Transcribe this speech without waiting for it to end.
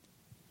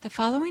The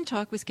following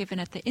talk was given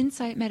at the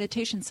Insight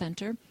Meditation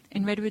Center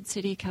in Redwood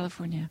City,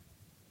 California.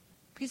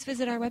 Please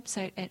visit our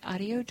website at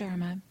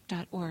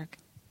audiodharma.org.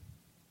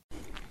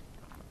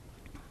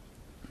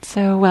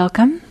 So,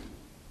 welcome.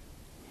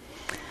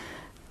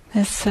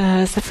 This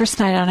is the first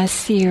night on a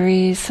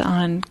series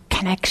on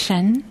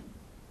connection.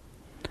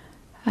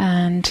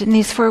 And in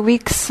these 4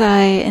 weeks,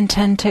 I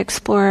intend to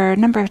explore a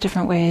number of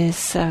different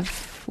ways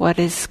of what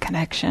is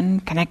connection,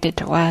 connected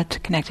to what,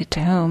 connected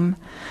to whom,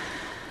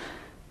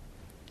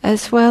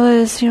 as well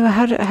as,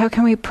 how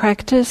can we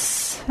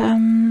practice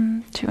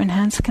to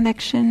enhance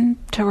connection,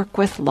 to work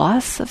with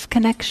loss of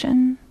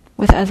connection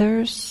with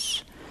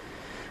others,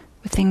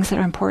 with things that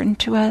are important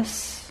to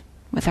us,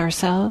 with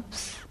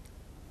ourselves.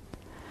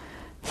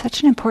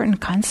 Such an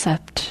important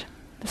concept,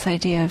 this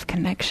idea of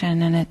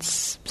connection, and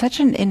it's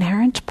such an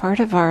inherent part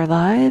of our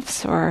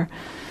lives, or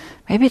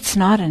maybe it's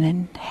not an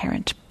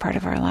inherent part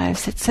of our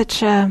lives. It's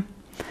such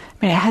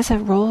it has a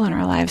role in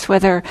our lives,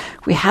 whether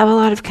we have a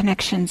lot of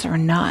connections or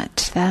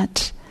not.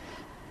 That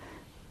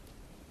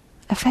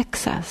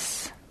affects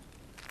us.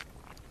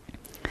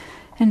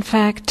 In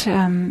fact,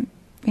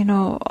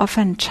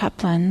 often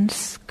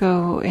chaplains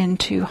go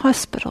into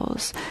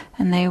hospitals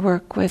and they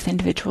work with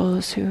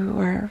individuals who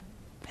are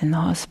in the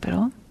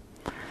hospital.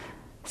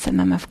 Some of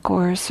them, of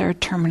course, are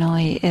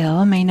terminally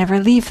ill, may never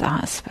leave the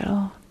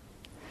hospital.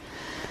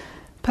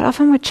 But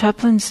often what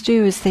chaplains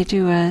do is they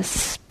do a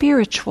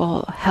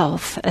spiritual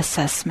health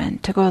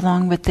assessment to go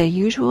along with the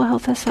usual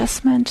health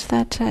assessment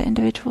that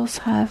individuals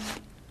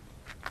have.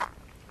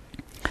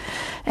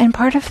 And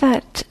part of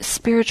that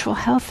spiritual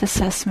health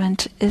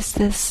assessment is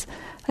this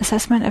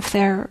assessment of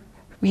their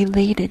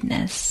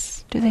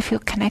relatedness. Do they feel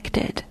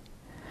connected?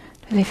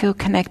 Do they feel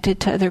connected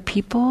to other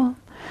people?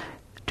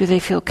 Do they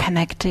feel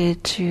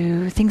connected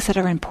to things that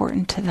are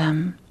important to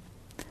them?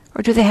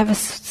 Or do they have a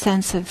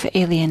sense of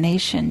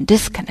alienation,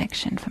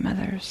 disconnection from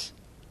others?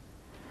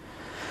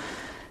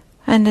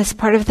 And as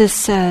part of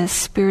this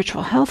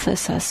spiritual health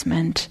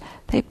assessment,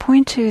 they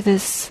point to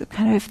this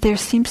there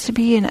seems to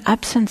be an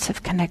absence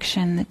of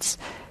connection that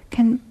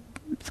can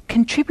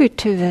contribute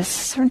to this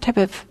certain type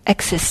of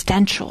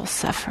existential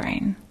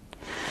suffering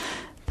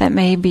that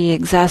may be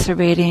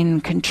exacerbating,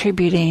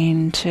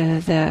 contributing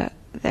to their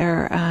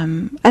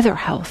other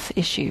health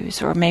issues,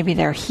 or maybe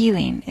their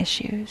healing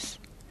issues.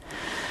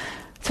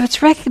 So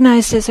it's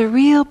recognized as a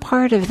real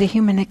part of the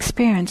human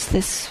experience,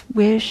 this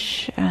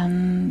wish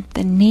and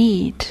the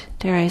need,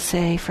 dare I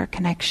say, for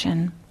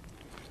connection.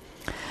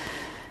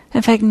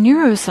 In fact,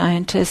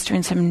 neuroscientists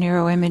doing some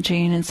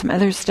neuroimaging and some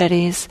other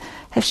studies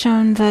have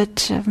shown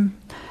that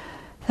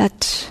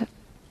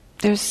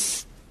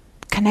there's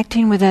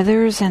connecting with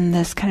others, and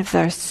this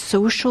the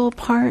social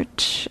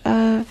part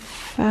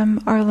of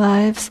our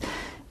lives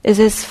is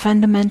as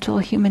fundamental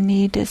human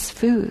need as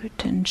food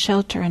and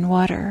shelter and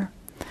water.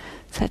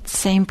 That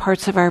same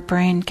parts of our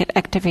brain get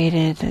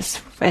activated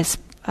with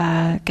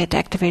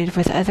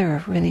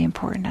other really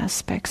important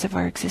aspects of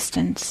our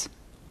existence.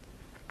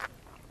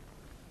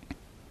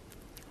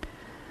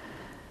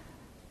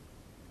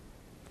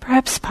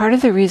 Perhaps part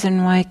of the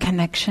reason why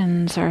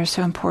connections are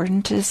so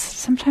important is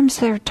sometimes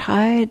they're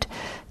tied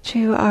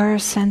to our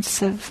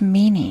sense of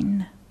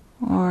meaning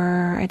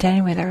or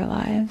identity with our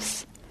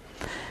lives.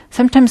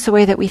 Sometimes the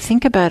way that we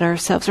think about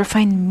ourselves or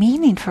find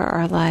meaning for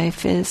our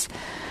life is,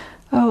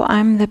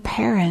 I'm the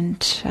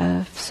parent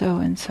of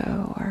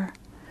so-and-so, or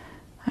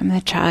I'm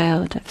the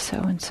child of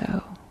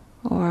so-and-so,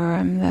 or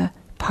I'm the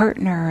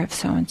partner of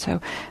so-and-so.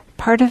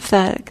 Part of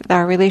that,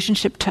 our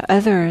relationship to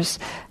others,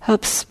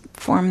 helps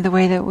form the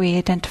way that we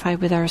identify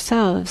with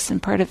ourselves, and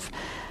part of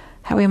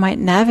how we might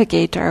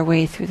navigate our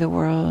way through the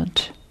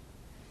world,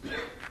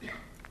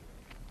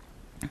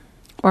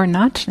 or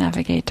not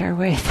navigate our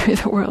way through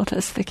the world,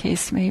 as the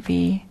case may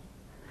be.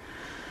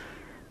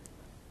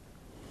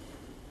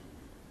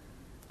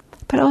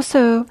 But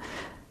also,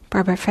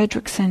 Barbara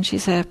Fredrickson,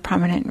 she's a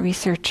prominent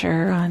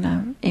researcher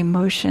on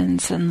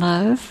emotions and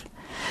love.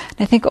 And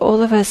I think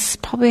all of us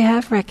probably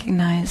have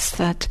recognized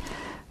that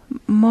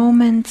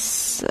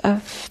moments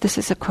of, this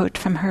is a quote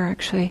from her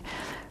actually,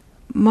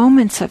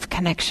 moments of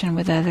connection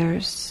with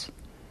others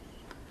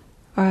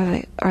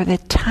are the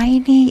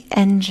tiny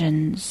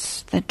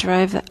engines that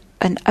drive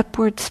an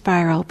upward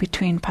spiral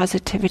between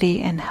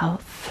positivity and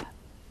health.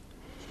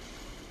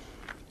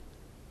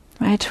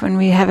 Right? When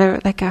we have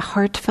a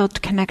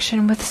heartfelt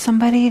connection with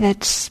somebody,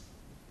 that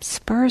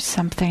spurs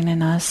something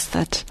in us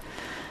that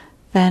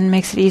then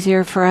makes it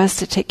easier for us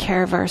to take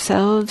care of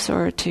ourselves,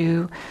 or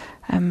to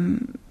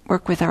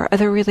work with our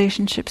other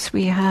relationships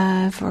we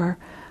have, or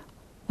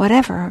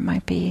whatever it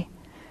might be.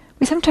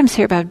 We sometimes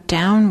hear about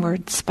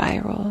downward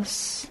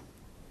spirals.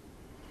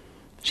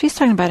 She's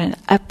talking about an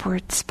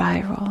upward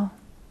spiral.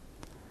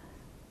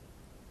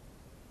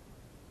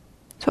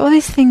 So all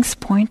these things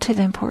point to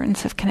the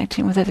importance of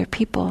connecting with other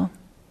people,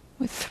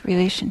 with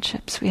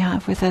relationships we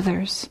have with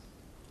others.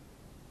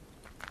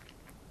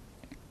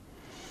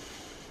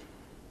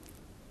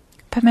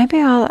 But maybe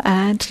I'll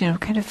add,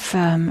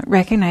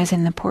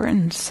 recognizing the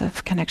importance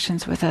of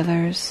connections with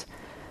others,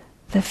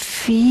 the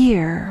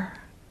fear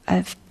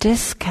of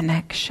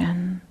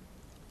disconnection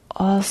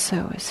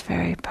also is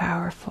very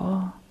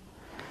powerful.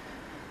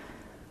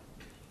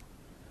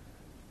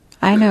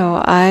 I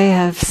know I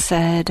have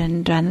said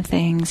and done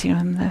things,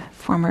 in the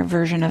former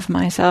version of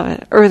myself,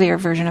 earlier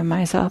version of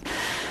myself,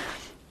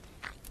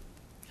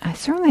 I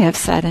certainly have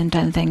said and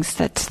done things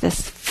that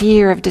this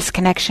fear of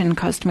disconnection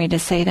caused me to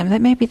say them,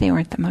 that maybe they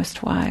weren't the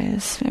most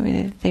wise,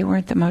 maybe they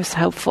weren't the most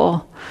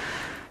helpful.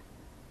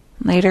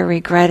 Later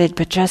regretted,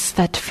 but just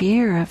that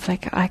fear of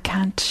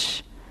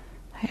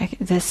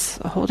this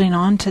holding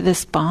on to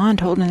this bond,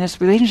 holding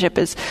this relationship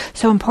is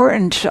so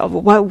important.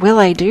 What will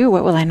I do?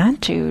 What will I not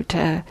do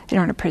in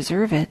order to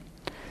preserve it?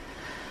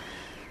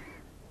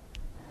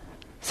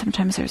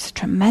 Sometimes there's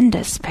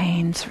tremendous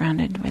pain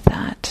surrounded with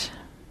that.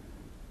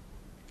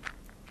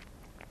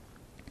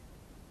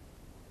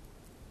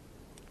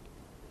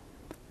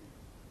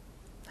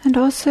 And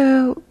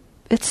also,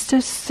 it's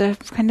just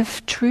kind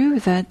of true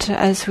that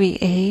as we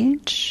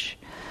age,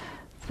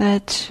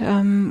 that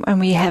when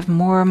we have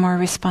more and more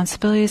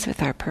responsibilities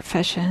with our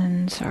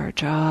professions, our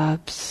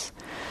jobs,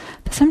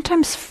 that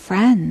sometimes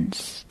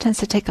friends tends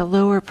to take a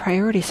lower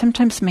priority.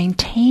 Sometimes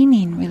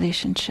maintaining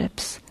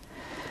relationships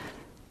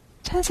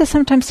tends to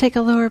sometimes take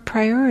a lower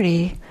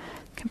priority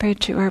compared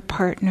to our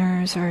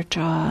partners, our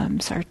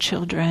jobs, our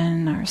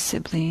children, our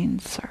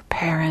siblings, our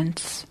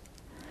parents.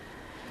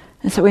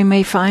 And so we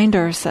may find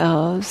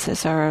ourselves,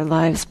 as our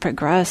lives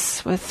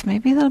progress, with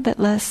maybe a little bit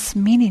less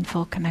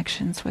meaningful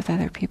connections with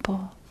other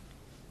people.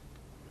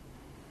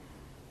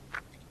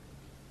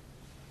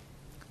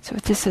 So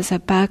with this as a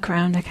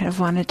background, I kind of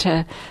wanted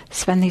to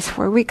spend these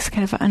 4 weeks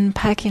kind of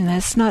unpacking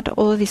this. Not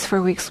all of these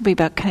 4 weeks will be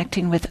about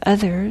connecting with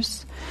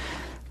others.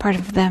 Part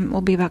of them will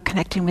be about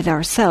connecting with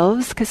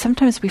ourselves, because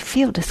sometimes we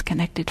feel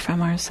disconnected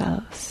from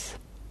ourselves.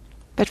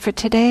 But for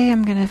today,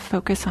 I'm going to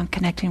focus on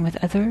connecting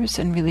with others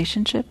and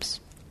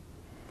relationships.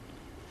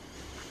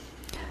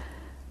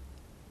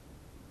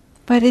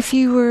 But if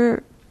you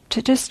were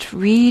to just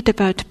read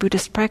about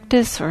Buddhist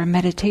practice or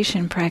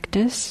meditation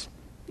practice,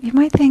 you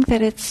might think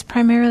that it's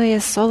primarily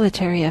a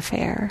solitary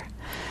affair.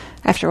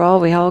 After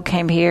all, we all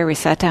came here, we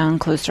sat down,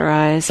 closed our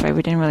eyes, right?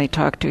 We didn't really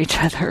talk to each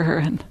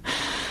other.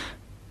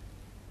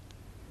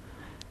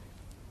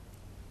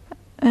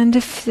 And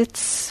if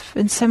it's,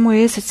 in some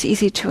ways, it's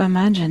easy to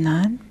imagine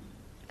that.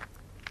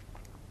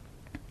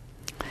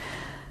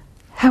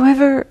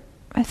 However,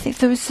 I think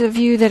those of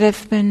you that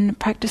have been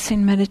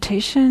practicing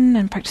meditation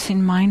and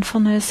practicing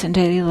mindfulness in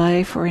daily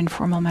life or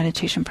informal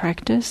meditation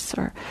practice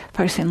or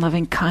practicing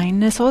loving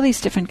kindness, all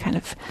these different kind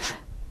of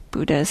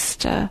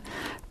Buddhist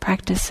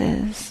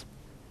practices,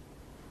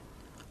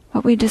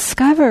 what we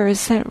discover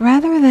is that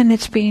rather than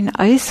it being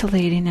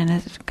isolating and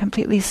a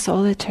completely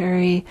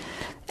solitary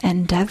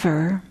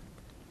endeavor,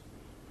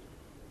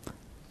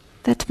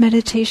 that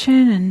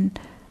meditation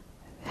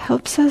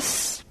helps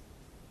us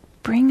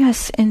bring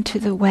us into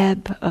the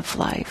web of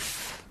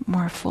life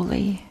more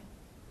fully.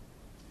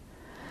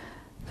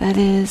 That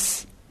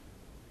is,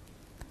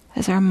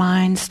 as our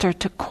minds start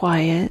to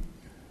quiet,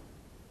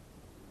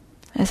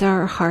 as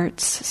our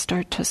hearts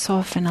start to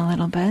soften a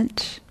little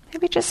bit,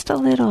 maybe just a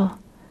little,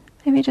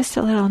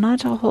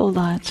 not a whole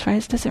lot,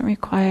 right? It doesn't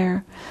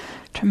require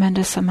a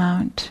tremendous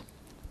amount.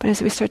 But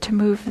as we start to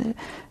move in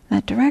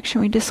that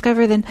direction, we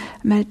discover that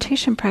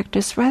meditation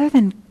practice, rather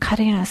than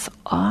cutting us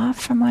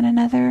off from one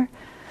another,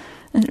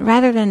 and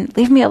rather than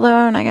leave me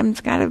alone, I'm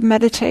just got to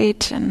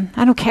meditate, and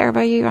I don't care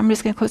about you, I'm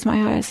just going to close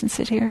my eyes and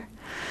sit here.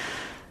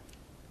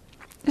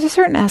 There's a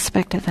certain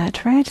aspect of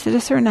that, right? There's a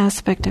certain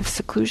aspect of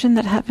seclusion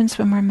that happens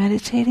when we're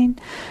meditating.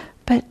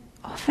 But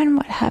often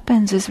what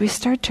happens is we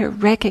start to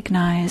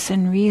recognize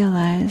and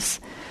realize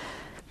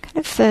kind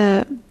of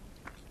the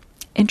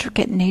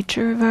intricate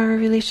nature of our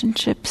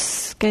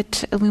relationships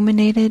get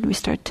illuminated. We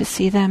start to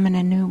see them in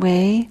a new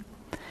way.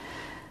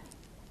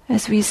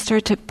 As we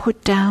start to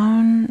put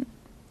down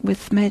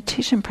with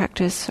meditation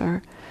practice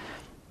or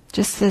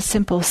just the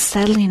simple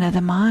settling of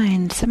the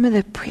mind, some of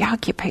the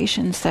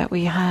preoccupations that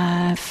we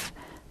have,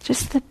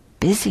 just the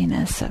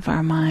busyness of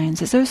our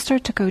minds, as those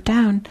start to go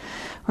down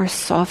or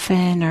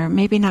soften or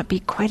maybe not be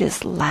quite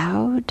as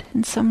loud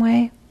in some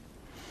way,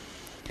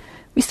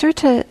 we start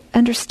to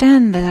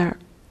understand that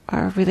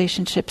our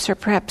relationships, or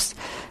perhaps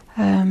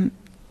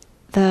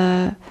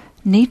the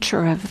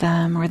nature of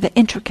them or the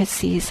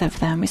intricacies of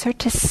them, we start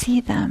to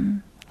see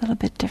them a little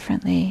bit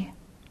differently,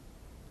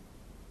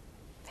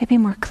 maybe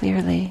more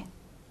clearly.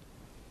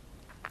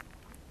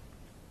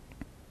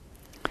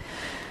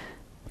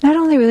 Not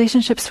only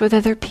relationships with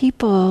other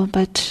people,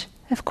 but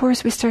of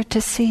course we start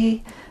to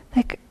see,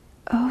 like,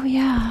 oh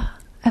yeah,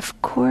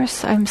 of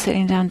course I'm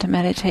sitting down to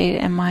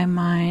meditate and my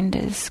mind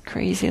is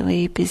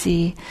crazily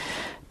busy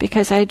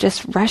because I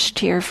just rushed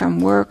here from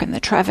work and the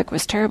traffic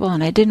was terrible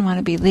and I didn't want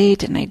to be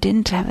late and I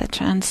didn't have the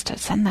chance to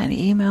send that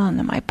email and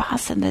then my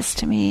boss sent this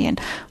to me and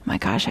oh my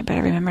gosh, I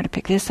better remember to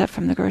pick this up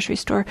from the grocery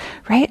store,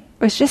 right? It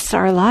was just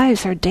our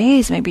lives, our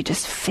days maybe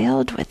just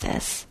filled with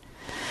this.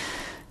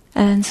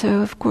 And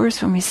so, of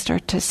course, when we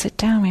start to sit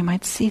down, we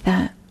might see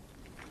that.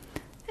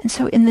 And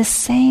so in the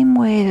same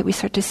way that we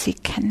start to see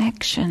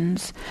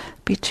connections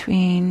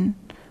between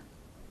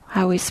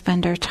how we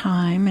spend our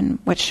time and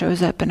what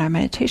shows up in our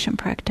meditation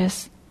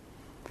practice,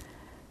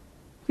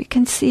 we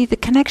can see the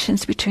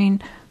connections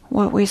between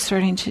what we're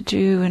starting to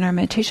do in our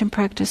meditation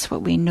practice,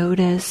 what we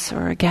notice,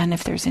 or again,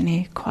 if there's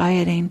any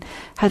quieting,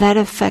 how that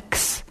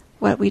affects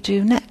what we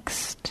do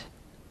next.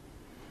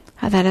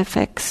 How that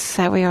affects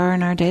how we are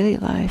in our daily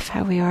life,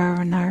 how we are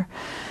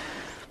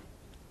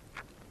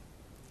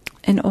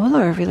in all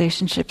our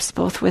relationships,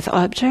 both with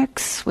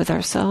objects, with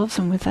ourselves,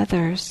 and with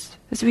others.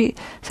 As we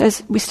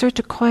start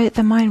to quiet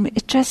the mind,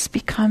 it just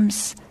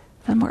becomes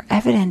the more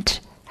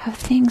evident how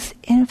things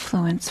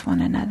influence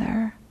one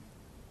another.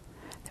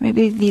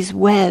 Maybe these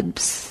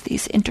webs,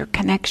 these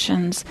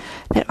interconnections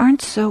that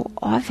aren't so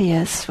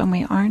obvious when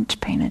we aren't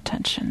paying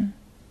attention,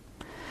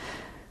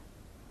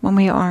 when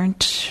we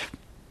aren't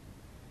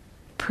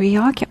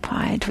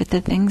preoccupied with the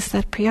things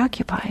that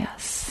preoccupy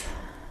us.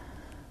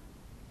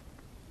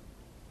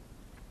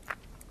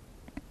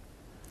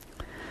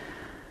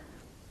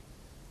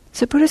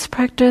 So Buddhist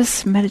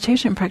practice,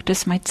 meditation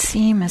practice might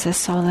seem as a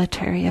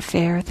solitary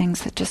affair,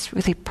 things that just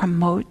really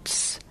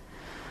promotes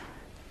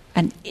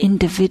an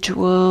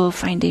individual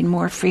finding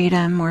more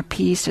freedom, more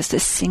peace, just a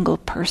single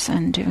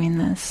person doing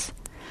this.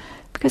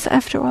 Because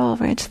after all,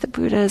 right, the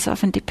Buddha is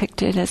often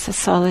depicted as a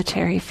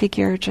solitary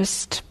figure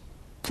just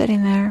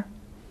sitting there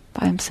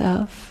by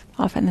himself.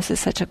 Often this is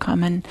such a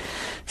common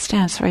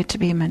stance, right, to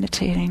be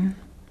meditating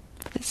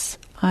with his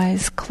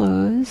eyes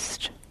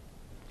closed.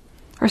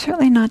 Or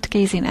certainly not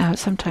gazing out.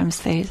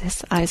 Sometimes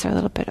his eyes are a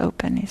little bit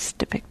open. He's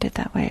depicted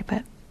that way,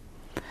 but...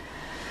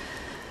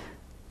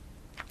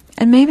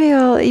 And maybe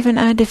I'll even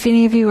add, if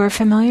any of you are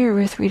familiar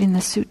with reading the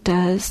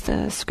suttas,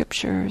 the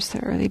scriptures, the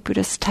early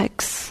Buddhist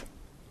texts,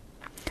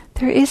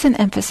 there is an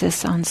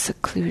emphasis on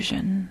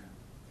seclusion.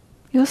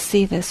 You'll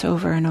see this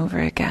over and over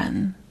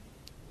again.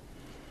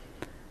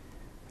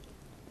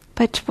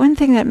 But one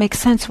thing that makes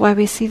sense why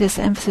we see this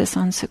emphasis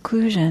on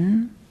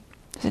seclusion,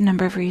 there's a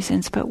number of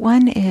reasons, but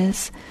one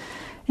is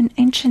in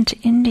ancient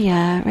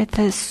India, right,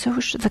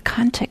 the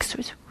context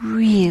was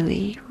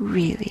really,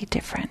 really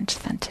different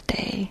than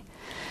today.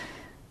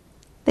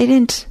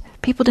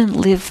 People didn't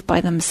live by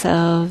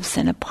themselves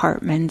in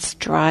apartments,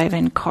 drive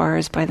in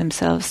cars by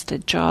themselves to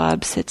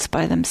jobs, sit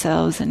by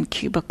themselves in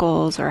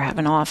cubicles, or have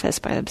an office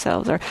by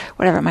themselves, or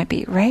whatever it might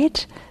be,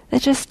 right?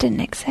 That just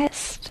didn't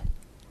exist.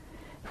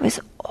 It was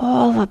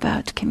all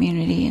about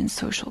community and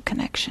social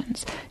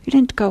connections. You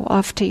didn't go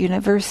off to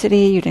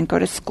university, you didn't go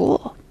to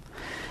school.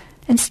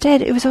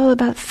 Instead, it was all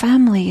about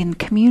family and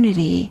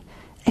community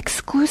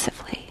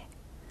exclusively.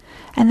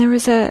 And there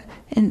was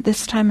in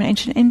this time in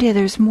ancient India,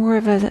 there's more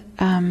of a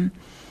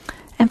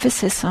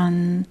emphasis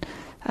on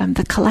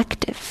the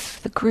collective,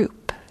 the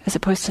group, as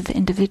opposed to the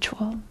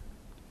individual.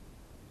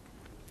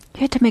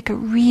 You had to make a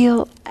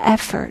real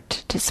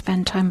effort to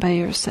spend time by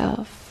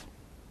yourself,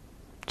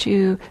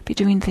 to be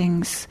doing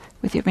things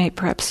with your mate,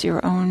 perhaps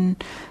your own,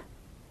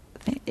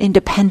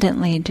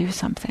 independently do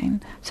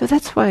something. So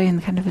that's why,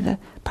 in kind of the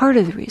part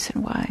of the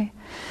reason why,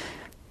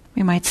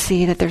 we might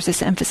see that there's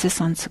this emphasis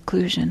on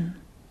seclusion.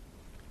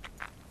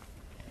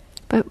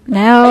 But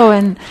now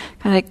in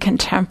kind of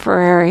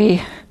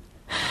contemporary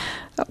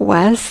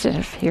West,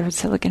 here in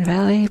Silicon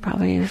Valley,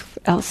 probably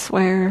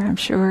elsewhere, I'm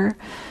sure,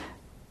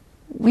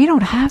 we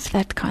don't have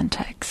that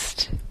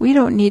context. We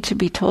don't need to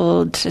be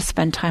told to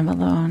spend time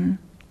alone.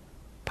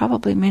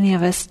 Probably many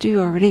of us do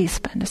already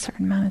spend a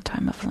certain amount of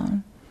time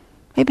alone.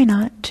 Maybe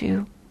not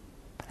two,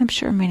 but I'm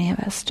sure many of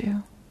us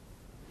do.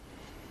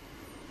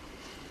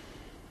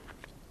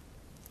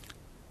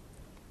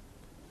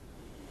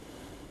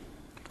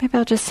 Maybe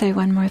I'll just say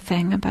one more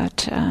thing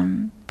about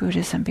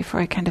Buddhism before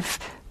I kind of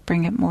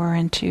bring it more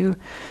into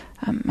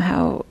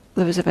how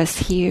those of us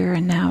here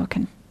and now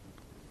can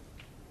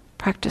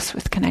practice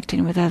with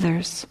connecting with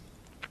others.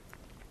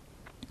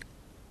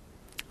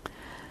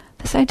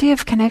 This idea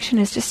of connection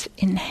is just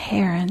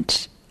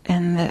inherent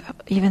in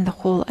even the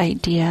whole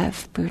idea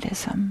of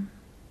Buddhism.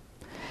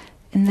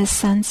 In the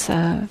sense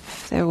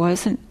of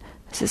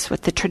this is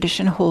what the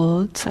tradition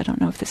holds. I don't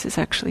know if this is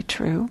actually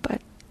true,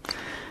 but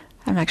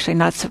I'm actually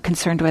not so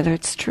concerned whether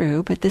it's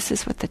true, but this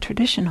is what the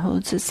tradition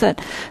holds, is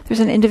that there's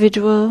an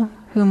individual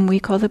whom we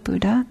call the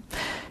Buddha,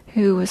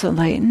 who was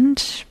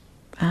enlightened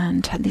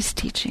and had these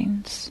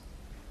teachings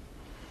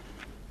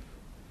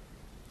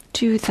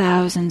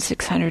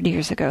 2,600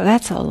 years ago.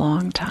 That's a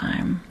long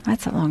time.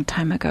 That's a long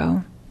time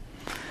ago.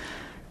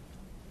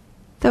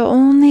 The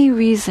only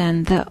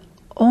reason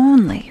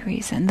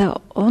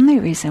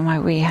why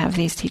we have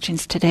these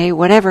teachings today,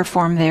 whatever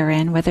form they're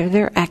in, whether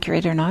they're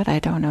accurate or not, I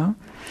don't know,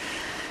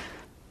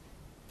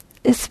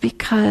 is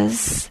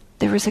because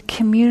there was a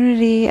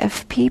community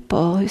of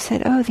people who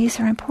said, oh, these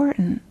are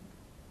important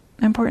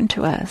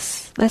to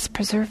us. Let's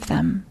preserve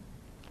them.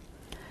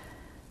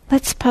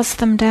 Let's pass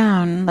them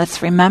down.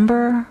 Let's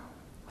remember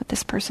what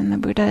this person, the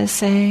Buddha, is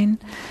saying.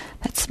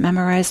 Let's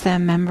memorize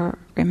them,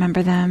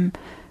 remember them,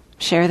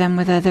 share them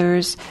with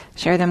others,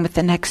 share them with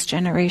the next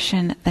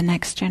generation, the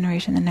next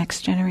generation, the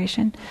next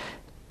generation,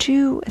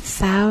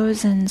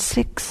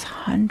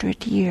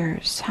 2,600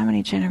 years. How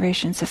many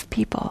generations of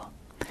people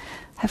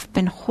have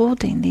been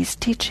holding these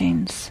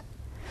teachings?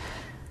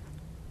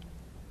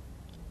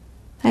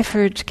 I've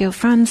heard Gil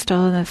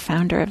Fronsdal, the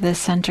founder of this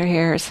center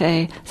here,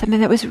 say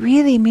something that was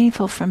really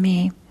meaningful for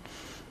me.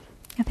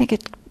 I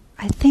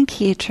think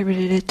he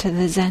attributed it to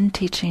the Zen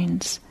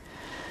teachings.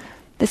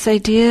 This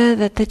idea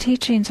that the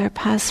teachings are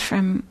passed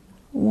from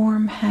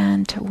warm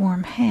hand to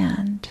warm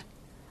hand,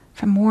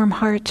 from warm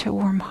heart to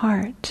warm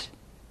heart.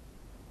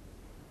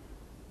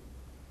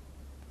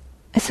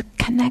 It's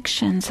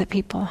connections that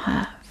people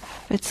have.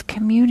 It's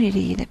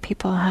community that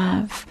people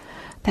have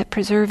that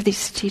preserve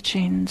these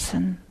teachings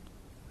and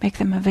make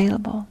them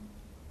available.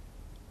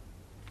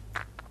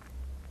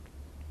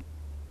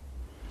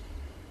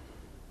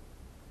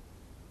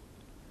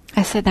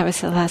 I said that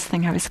was the last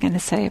thing I was going to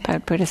say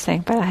about Buddha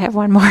saying, but I have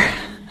one more.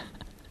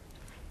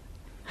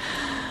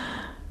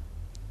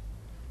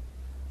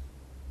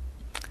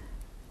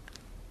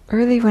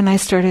 Early when I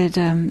started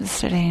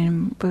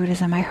studying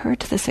Buddhism, I heard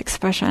this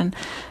expression,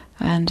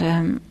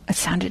 and it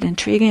sounded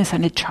intriguing, it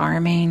sounded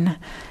charming, it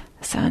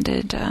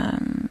sounded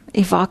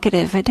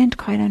evocative. I didn't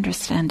quite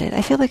understand it.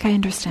 I feel like I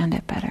understand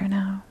it better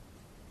now.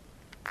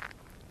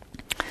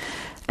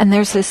 And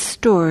there's this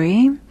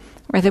story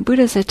where the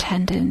Buddha's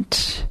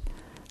attendant,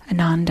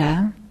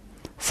 Ananda,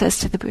 says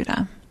to the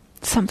Buddha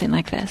something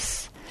like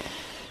this.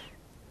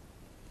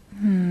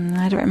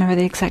 I don't remember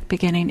the exact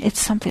beginning. It's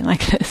something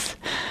like this.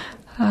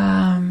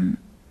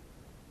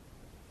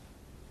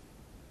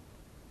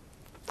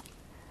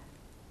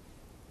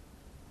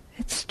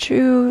 It's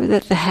true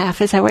that the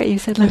half, is that what you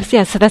said, Lewis?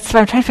 Yeah, so that's what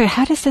I'm trying to figure out.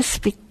 How does this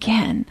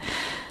begin?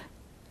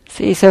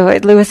 See, so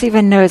Lewis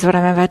even knows what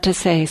I'm about to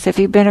say. So if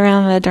you've been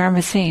around the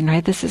Dharma scene,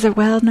 right, this is a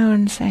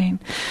well-known saying.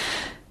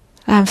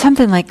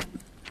 Something like,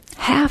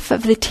 half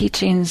of the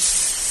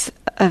teachings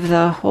of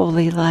the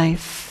holy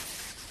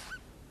life,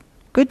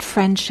 good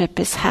friendship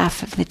is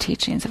half of the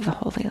teachings of the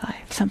holy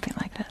life, something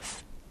like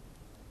this.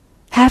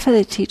 Half of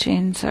the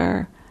teachings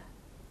are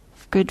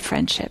good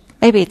friendship.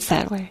 Maybe it's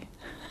that way.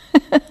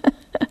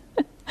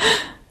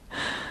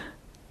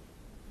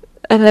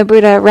 And the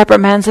Buddha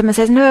reprimands him and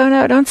says,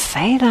 no, don't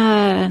say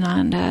that.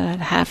 And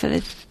half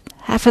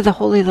of the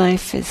holy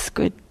life is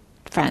good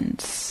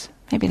friends.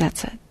 Maybe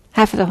that's it.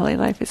 Half of the holy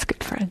life is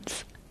good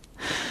friends.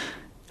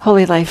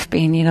 Holy life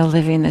being,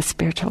 living the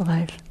spiritual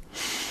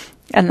life.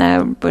 And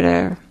the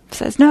Buddha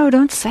says, no,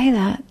 don't say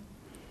that.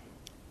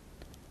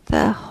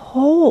 The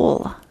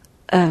whole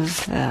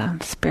of the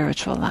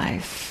spiritual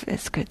life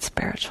is good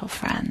spiritual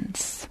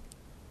friends.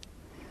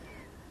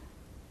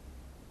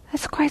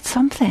 That's quite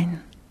something.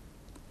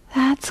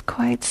 That's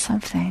quite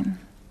something.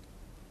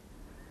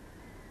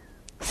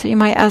 So you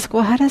might ask,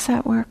 well, how does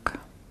that work?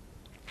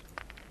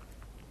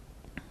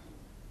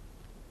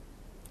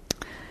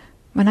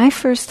 When I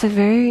first,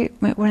 one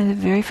of the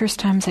very first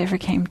times I ever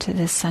came to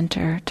this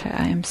center, to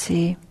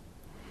IMC,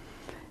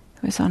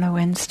 it was on a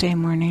Wednesday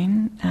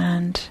morning,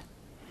 and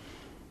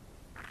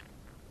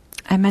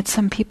I met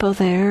some people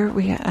there.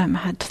 We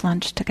had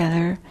lunch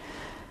together,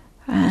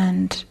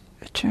 and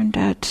it turned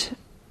out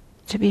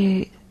to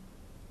be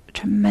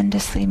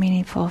tremendously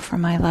meaningful for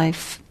my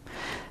life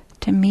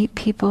to meet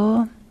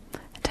people,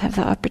 to have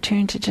the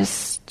opportunity to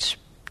just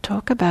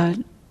talk about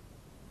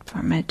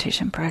our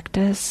meditation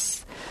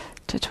practice,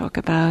 to talk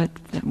about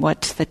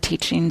what the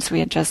teachings we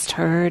had just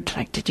heard.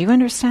 Like, did you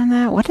understand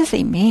that? What does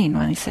he mean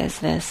when he says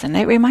this? And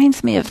it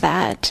reminds me of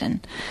that.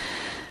 And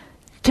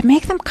to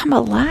make them come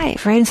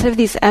alive, right? Instead of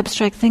these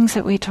abstract things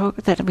that we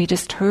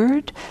just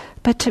heard,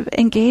 but to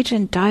engage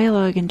in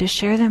dialogue and to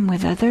share them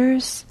with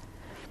others.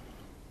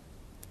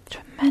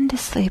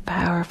 Tremendously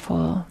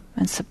powerful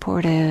and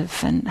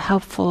supportive and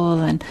helpful,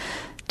 and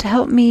to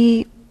help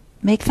me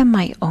make them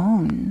my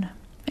own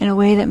in a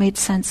way that made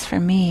sense for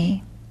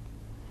me.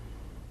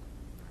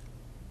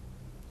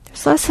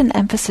 There's less an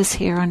emphasis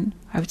here on,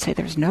 I would say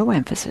there's no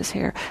emphasis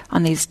here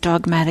on these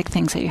dogmatic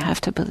things that you have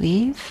to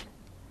believe.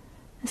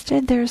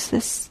 Instead, there's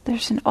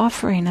an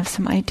offering of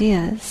some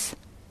ideas.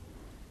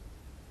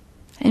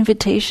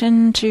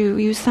 Invitation to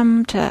use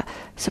them to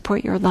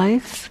support your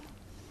life.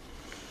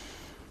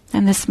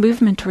 And this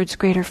movement towards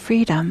greater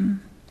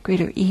freedom,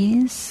 greater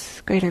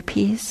ease, greater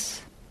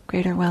peace,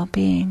 greater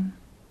well-being.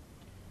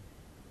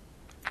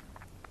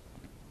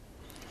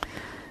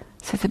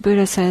 So the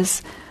Buddha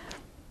says,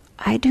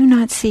 I do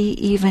not see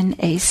even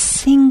a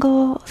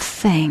single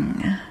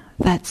thing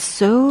that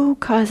so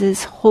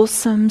causes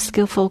wholesome,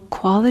 skillful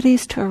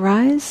qualities to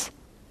arise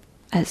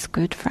as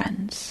good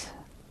friends.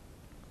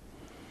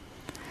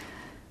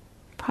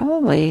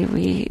 Probably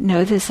we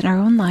know this in our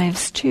own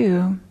lives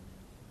too.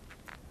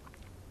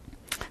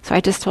 So I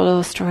just told a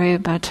little story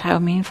about how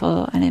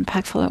meaningful and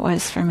impactful it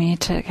was for me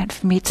to kind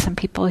of meet some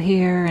people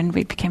here, and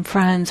we became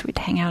friends. We'd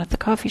hang out at the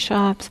coffee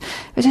shops.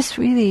 It was just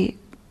really,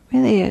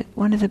 really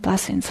one of the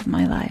blessings of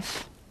my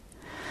life.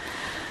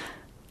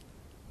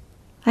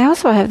 I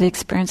also have the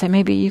experience, and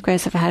maybe you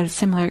guys have had a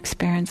similar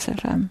experience of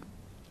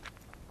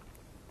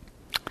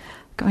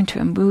going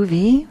to a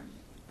movie.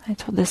 I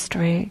told this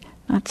story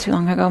not too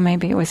long ago,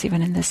 maybe it was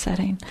even in this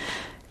setting,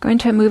 going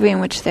to a movie in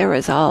which there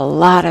was a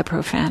lot of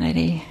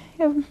profanity.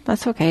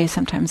 That's okay,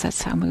 sometimes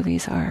that's how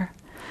movies are.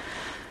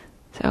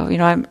 So,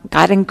 I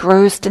got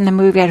engrossed in the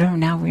movie. I don't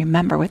now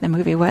remember what the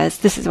movie was.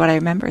 This is what I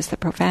remember is the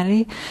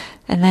profanity.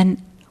 And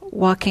then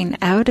walking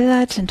out of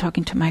that and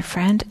talking to my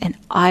friend, and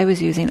I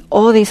was using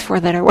all these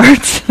 4-letter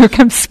words that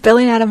come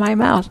spilling out of my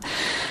mouth.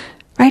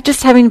 Right?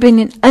 Just having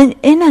been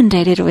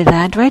inundated with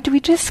that, right? We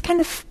just kind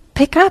of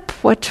pick up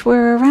what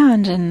we're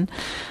around, and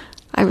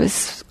I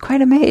was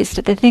quite amazed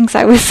at the things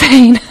I was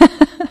saying.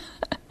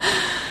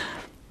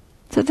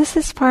 So this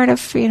is part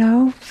of,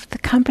 the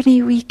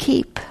company we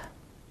keep.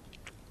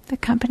 The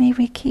company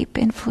we keep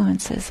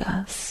influences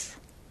us.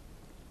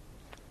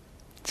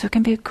 So it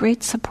can be a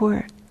great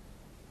support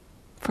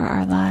for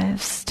our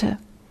lives to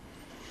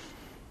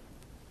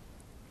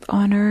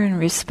honor and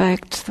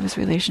respect those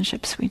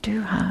relationships we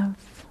do have.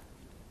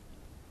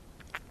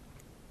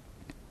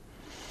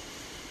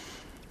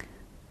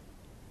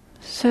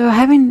 So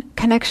having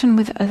connection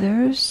with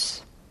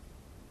others,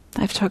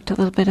 I've talked a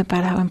little bit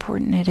about how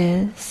important it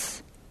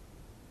is,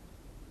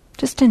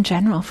 just in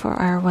general for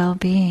our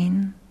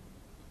well-being.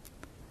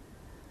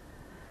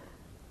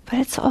 But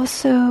it's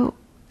also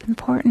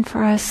important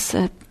for us,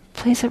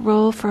 plays a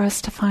role for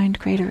us to find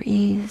greater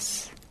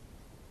ease,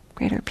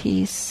 greater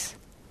peace,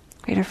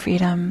 greater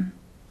freedom,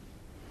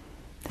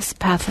 this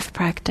path of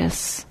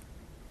practice.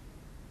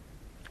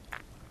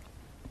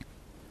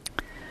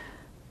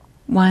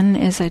 One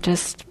is I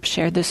just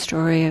shared the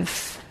story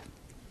of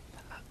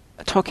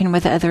talking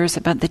with others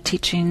about the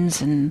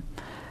teachings and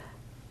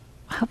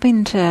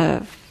helping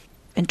to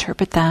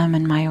interpret them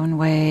in my own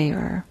way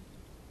or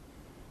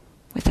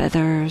with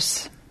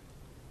others.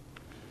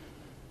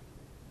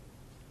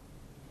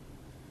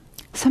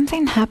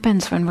 Something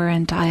happens when we're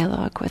in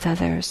dialogue with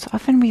others.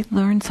 Often we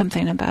learn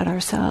something about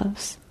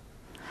ourselves.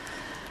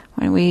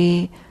 When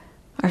we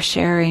are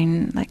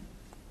sharing,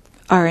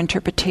 our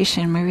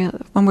interpretation,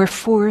 when we're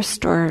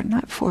forced, or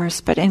not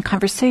forced, but in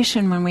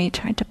conversation, when we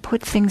try to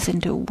put things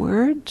into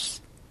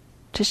words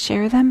to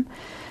share them,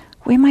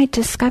 we might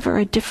discover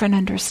a different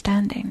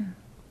understanding.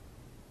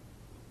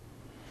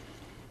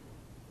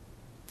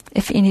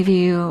 If any of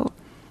you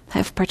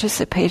have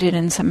participated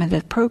in some of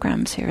the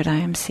programs here at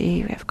IMC,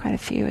 we have quite a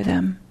few of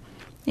them,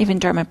 even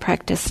Dharma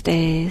practice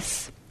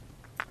days,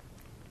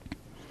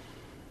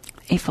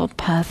 Eightfold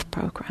Path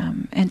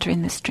program,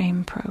 Entering the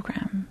Stream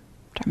program,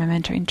 Dharma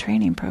Mentoring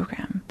Training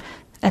program,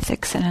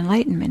 Ethics and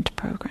Enlightenment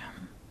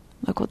program,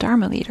 Local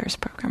Dharma Leaders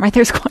program, right?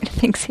 There's quite a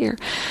things here.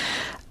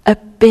 A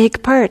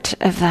big part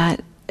of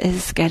that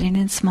is getting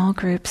in small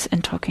groups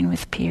and talking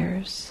with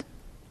peers.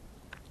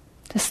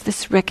 Just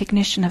this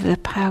recognition of the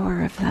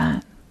power of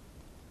that.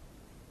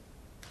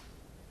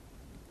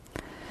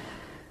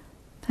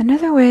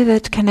 Another way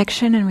that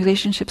connection and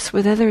relationships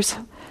with others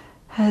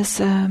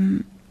has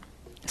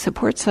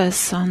supports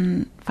us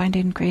on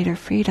finding greater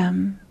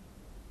freedom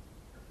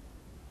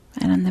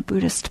and on the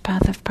Buddhist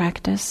path of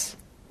practice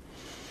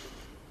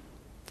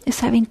is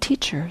having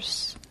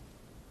teachers,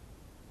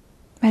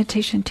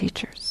 meditation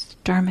teachers,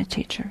 Dharma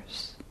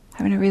teachers,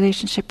 having a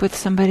relationship with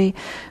somebody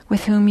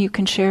with whom you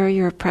can share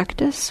your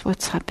practice,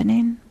 what's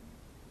happening,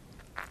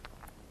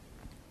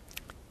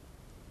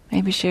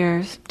 maybe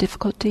share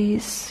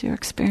difficulties you're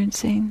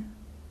experiencing.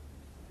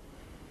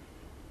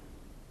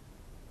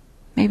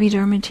 Maybe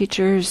Dharma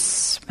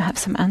teachers have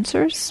some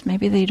answers,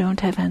 maybe they don't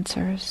have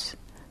answers,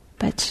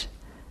 but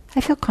I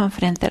feel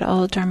confident that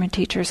all Dharma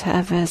teachers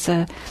have as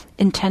an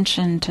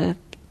intention to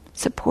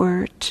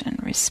support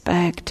and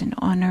respect and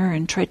honor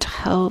and try to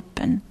help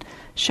and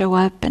show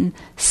up and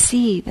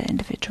see the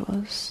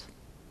individuals.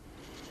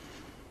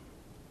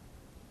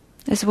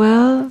 As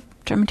well,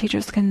 Dharma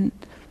teachers can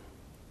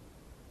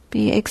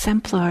be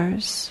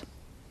exemplars,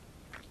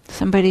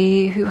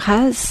 somebody who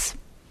has,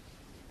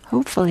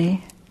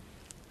 hopefully,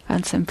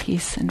 found some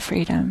peace and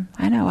freedom.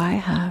 I know I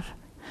have.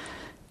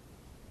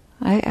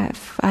 I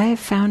have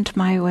found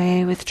my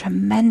way with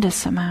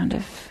tremendous amount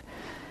of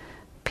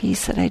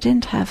peace that I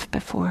didn't have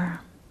before.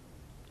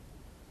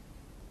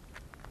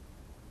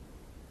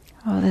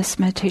 All this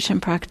meditation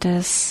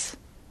practice,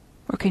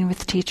 working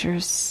with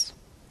teachers,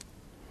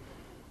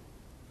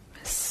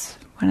 is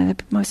one of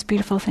the most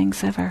beautiful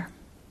things ever.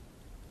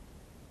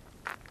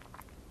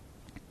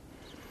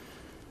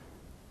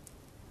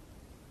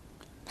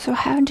 So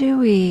how do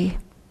we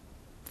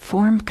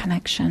form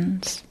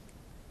connections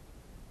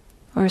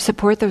or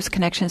support those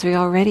connections we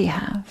already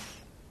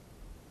have?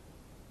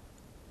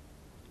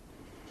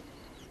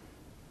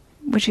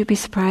 Would you be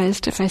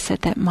surprised if I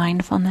said that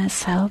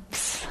mindfulness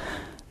helps?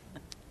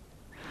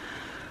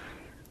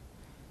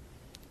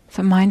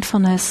 So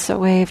mindfulness, a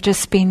way of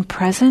just being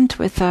present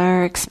with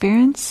our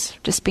experience,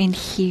 just being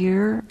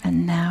here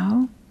and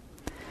now,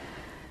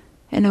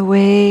 in a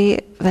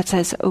way that's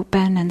as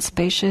open and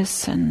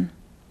spacious and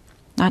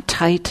not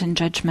tight and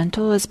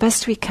judgmental as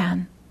best we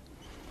can.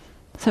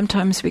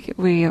 Sometimes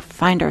we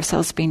find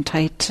ourselves being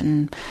tight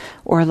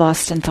or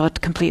lost in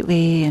thought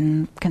completely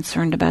and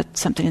concerned about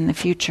something in the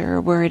future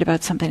or worried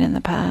about something in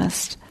the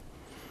past.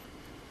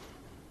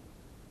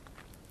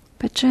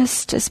 But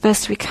just as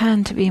best we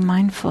can to be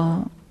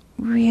mindful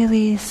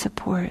really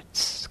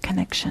supports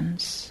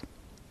connections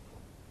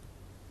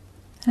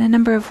in a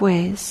number of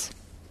ways.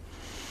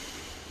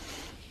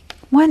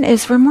 One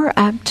is we're more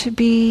apt to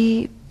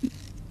be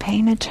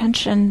paying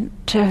attention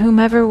to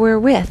whomever we're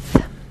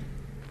with.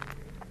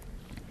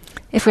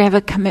 If we have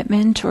a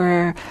commitment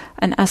or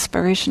an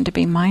aspiration to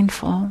be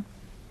mindful,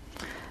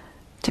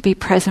 to be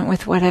present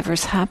with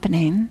whatever's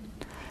happening,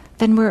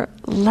 then we're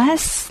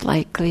less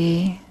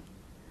likely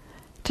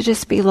to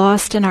just be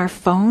lost in our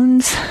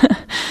phones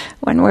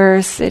when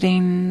we're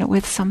sitting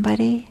with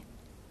somebody,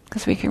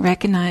 because we can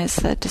recognize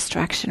the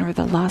distraction or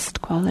the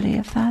lost quality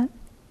of that.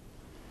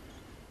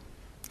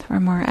 So we're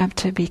more apt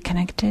to be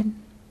connected.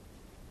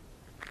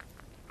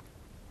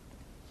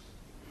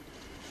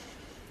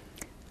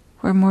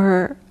 We're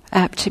more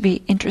apt to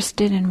be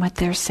interested in what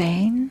they're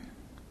saying.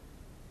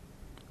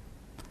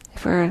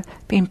 If we're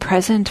being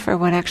present for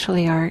what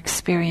actually our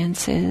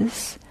experience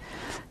is,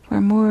 we're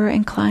more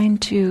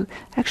inclined to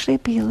actually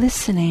be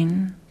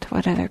listening to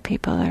what other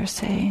people are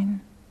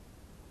saying,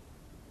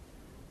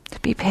 to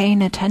be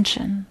paying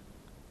attention.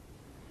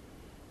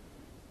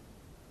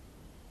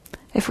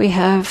 If we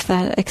have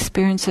that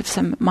experience of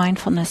some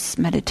mindfulness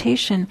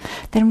meditation,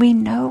 then we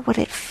know what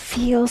it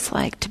feels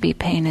like to be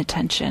paying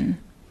attention.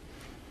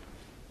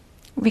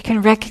 We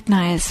can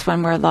recognize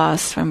when we're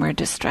lost, when we're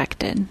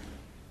distracted.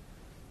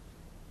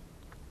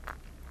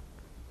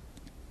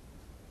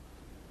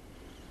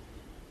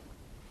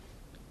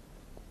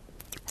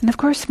 And of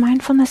course,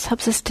 mindfulness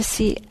helps us to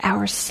see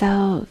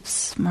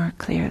ourselves more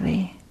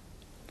clearly.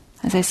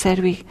 As I said,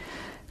 we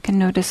can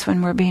notice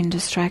when we're being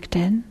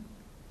distracted.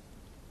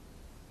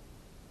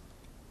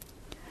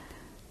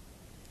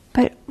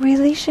 But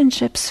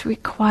relationships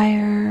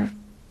require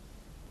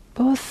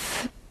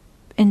both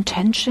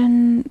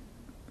intention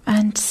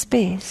and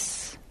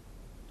space.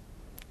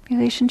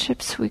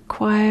 Relationships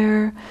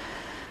require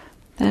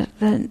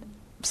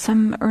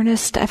some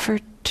earnest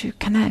effort to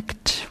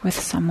connect with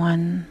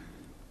someone,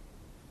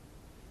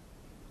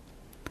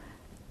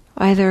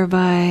 either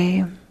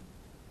by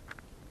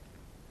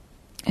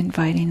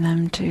inviting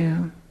them to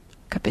a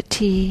cup of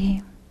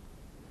tea,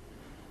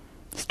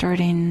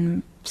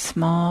 starting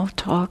small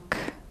talk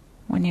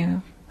when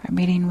you are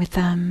meeting with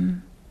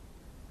them,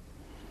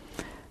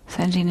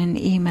 sending an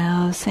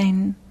email,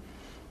 saying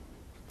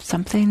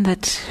something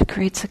that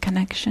creates a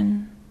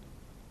connection.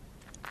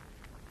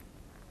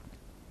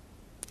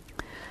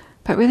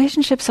 But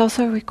relationships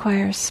also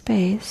require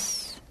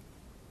space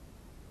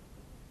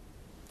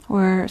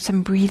or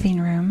some breathing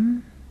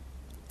room.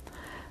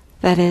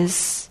 That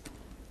is,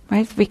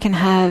 right? We can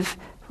have,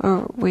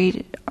 or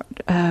we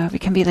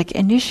can be like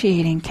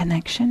initiating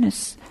connection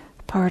as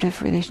part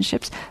of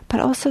relationships, but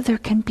also there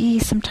can be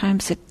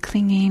sometimes a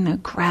clinging, a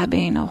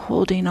grabbing, a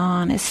holding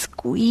on, a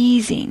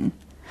squeezing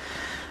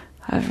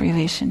of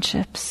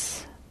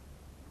relationships.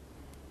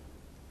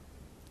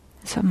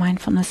 So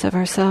mindfulness of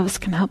ourselves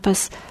can help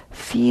us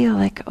feel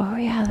like, oh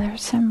yeah,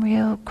 there's some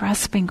real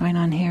grasping going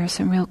on here,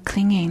 some real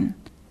clinging.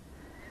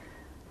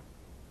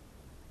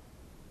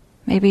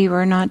 Maybe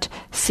we're not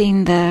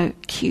seeing the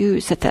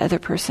cues that the other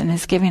person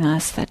is giving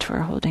us that we're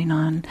holding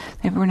on.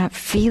 Maybe we're not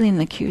feeling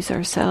the cues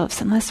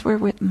ourselves unless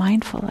we're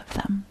mindful of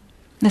them,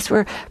 unless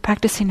we're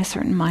practicing a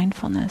certain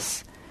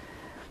mindfulness.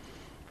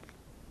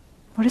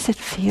 What does it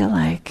feel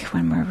like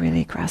when we're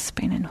really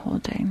grasping and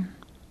holding?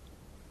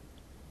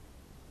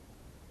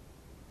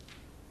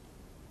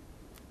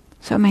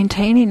 So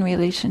maintaining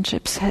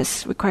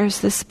relationships requires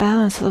this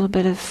balance, a little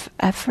bit of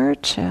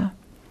effort to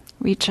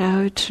reach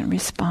out and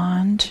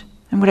respond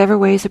in whatever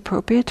way is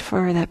appropriate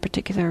for that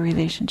particular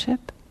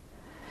relationship,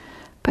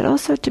 but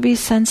also to be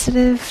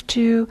sensitive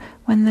to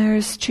when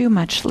there's too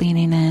much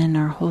leaning in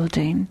or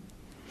holding,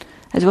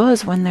 as well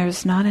as when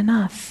there's not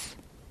enough.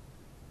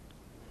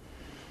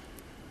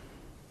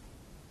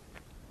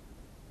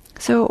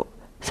 So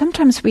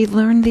sometimes we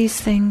learn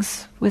these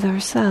things with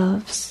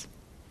ourselves.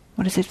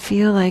 What does it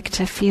feel like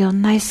to feel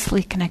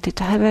nicely connected,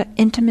 to have an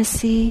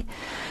intimacy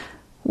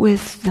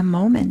with the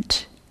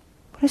moment?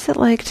 What is it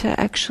like to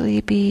actually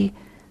be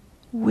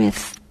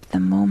with the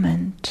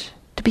moment,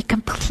 to be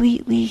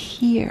completely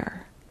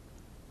here?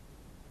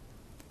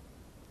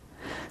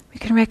 We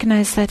can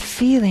recognize that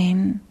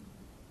feeling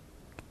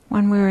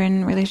when we're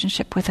in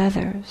relationship with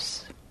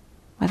others,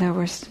 whether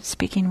we're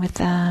speaking with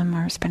them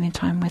or spending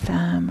time with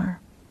them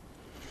or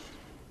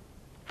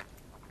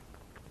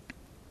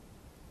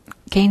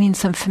gaining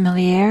some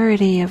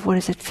familiarity of what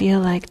does it feel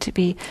like to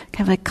be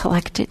kind of like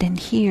collected in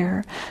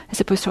here as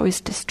opposed to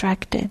always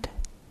distracted.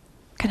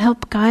 Can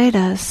help guide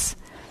us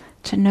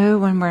to know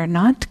when we're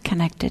not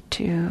connected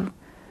to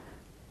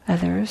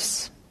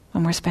others,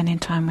 when we're spending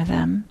time with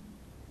them.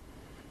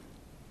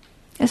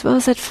 As well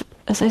as,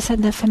 as I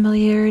said, the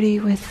familiarity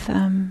with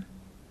knowing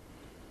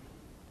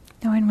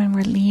when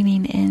we're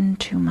leaning in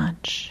too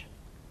much.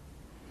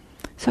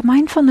 So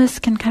mindfulness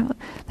can kind of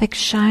like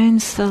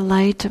shines the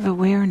light of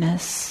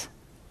awareness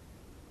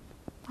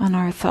on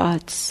our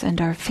thoughts and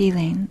our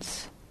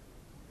feelings.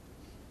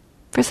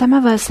 For some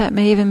of us, that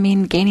may even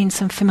mean gaining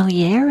some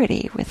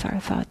familiarity with our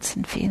thoughts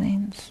and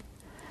feelings.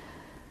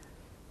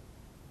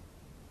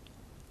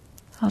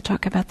 I'll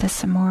talk about this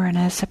some more in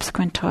a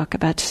subsequent talk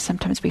about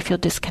sometimes we feel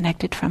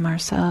disconnected from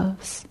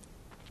ourselves.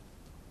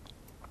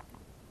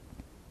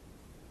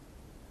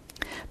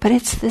 But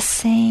it's the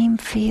same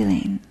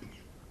feeling.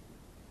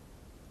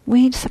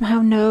 We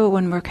somehow know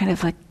when we're kind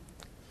of like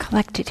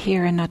collected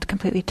here and not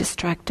completely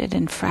distracted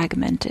and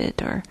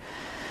fragmented or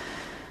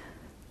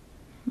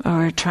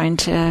trying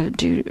to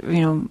do,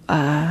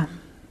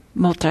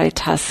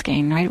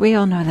 multitasking, right? We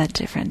all know that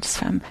difference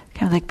from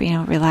kind of like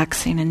being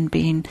relaxing and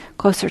being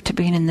closer to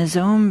being in the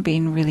zone,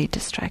 being really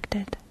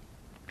distracted.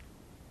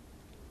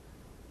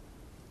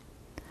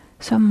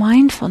 So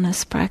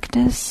mindfulness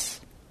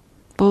practice,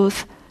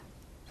 both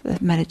the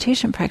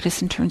meditation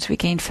practice in terms we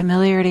gain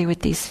familiarity with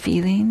these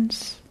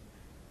feelings,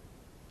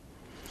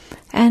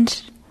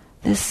 and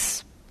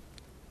this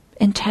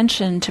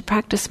intention to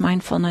practice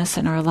mindfulness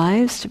in our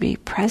lives, to be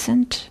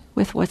present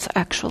with what's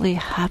actually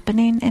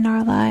happening in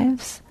our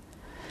lives,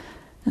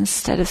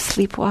 instead of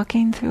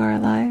sleepwalking through our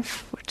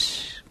life,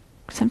 which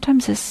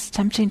sometimes is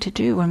tempting to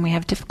do when we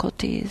have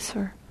difficulties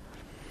or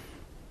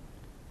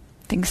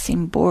things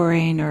seem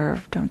boring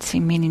or don't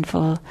seem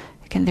meaningful.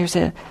 Again, there's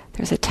a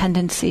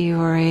tendency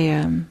or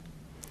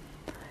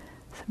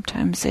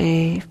sometimes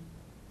a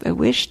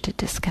wish to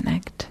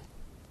disconnect.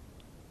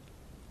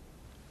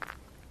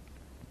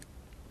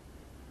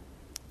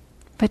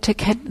 But to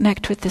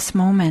connect with this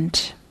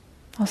moment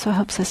also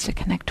helps us to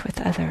connect with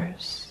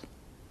others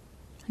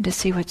and to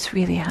see what's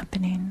really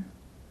happening.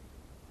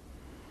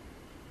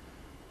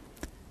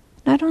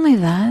 Not only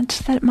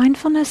that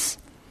mindfulness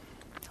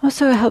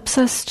also helps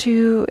us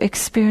to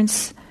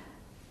experience,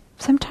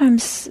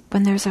 sometimes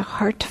when there's a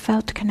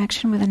heartfelt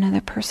connection with another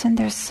person,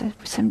 there's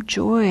some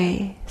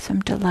joy, some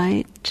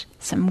delight,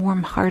 some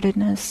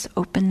warm-heartedness,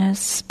 openness,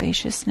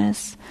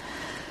 spaciousness.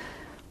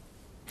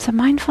 So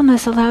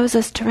mindfulness allows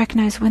us to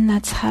recognize when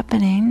that's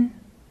happening,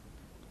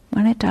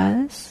 when it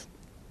does,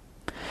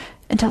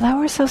 and to allow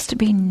ourselves to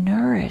be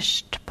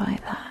nourished by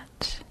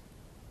that.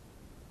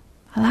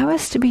 Allow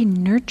us to be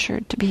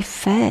nurtured, to be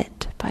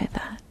fed by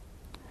that.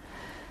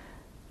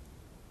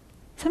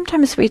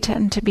 Sometimes we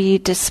tend to be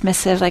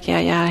dismissive, like,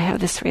 yeah, I have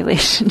this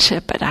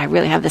relationship, but I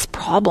really have this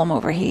problem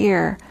over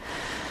here.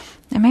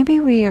 And maybe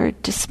we are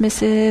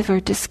dismissive or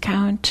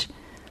discount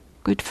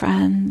good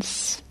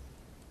friends,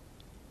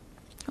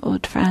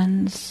 old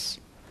friends.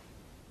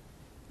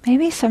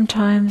 Maybe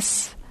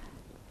sometimes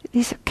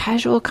these are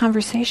casual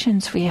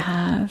conversations we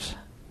have.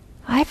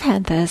 I've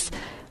had this,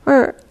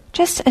 or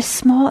just a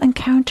small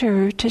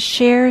encounter to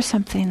share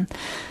something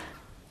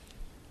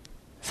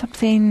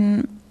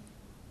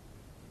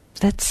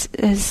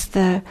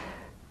the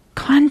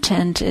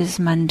content is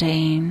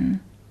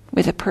mundane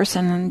with a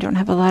person you don't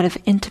have a lot of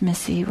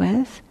intimacy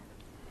with,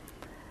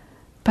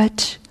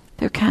 but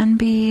there can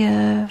be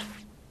a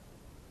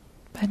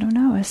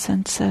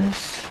sense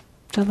of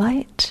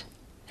delight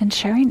in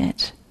sharing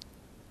it.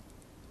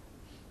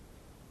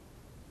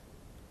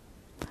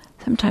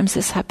 Sometimes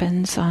this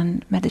happens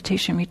on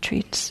meditation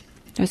retreats.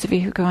 Those of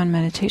you who go on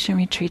meditation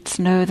retreats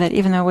know that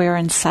even though we are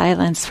in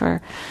silence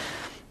for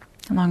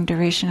a long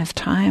duration of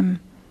time,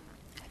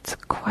 it's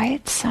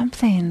quite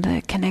something,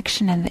 the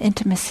connection and the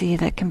intimacy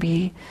that can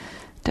be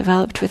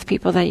developed with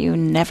people that you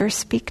never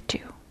speak to.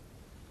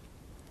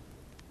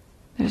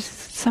 There's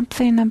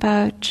something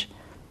about,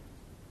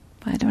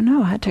 I don't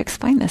know how to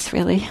explain this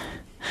really.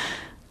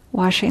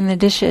 Washing the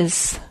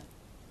dishes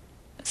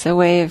as a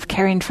way of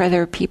caring for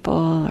other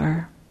people,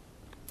 or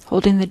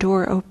holding the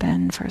door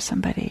open for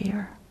somebody,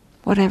 or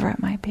whatever it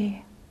might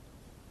be.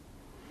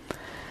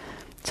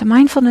 So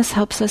mindfulness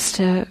helps us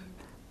to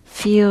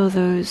feel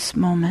those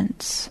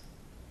moments,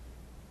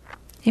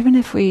 even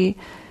if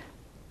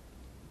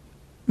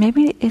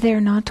maybe they're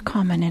not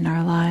common in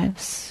our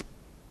lives,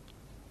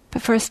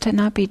 but for us to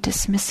not be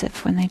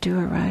dismissive when they do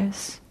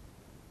arise.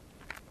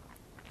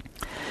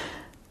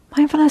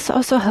 Mindfulness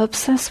also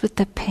helps us with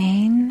the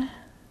pain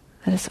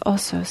that is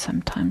also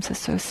sometimes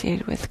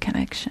associated with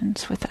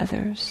connections with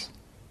others.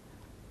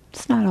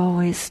 It's not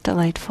always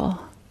delightful.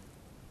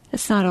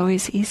 It's not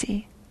always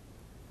easy.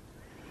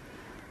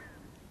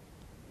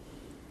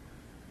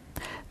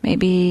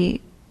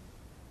 Maybe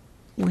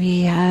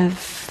we're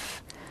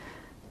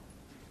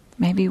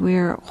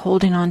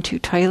holding on too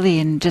tightly,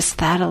 and just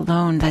that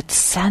alone, that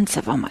sense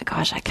of, oh my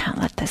gosh, I can't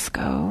let this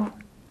go,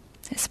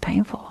 is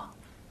painful.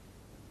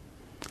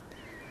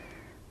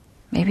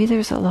 Maybe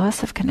there's a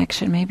loss of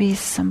connection. Maybe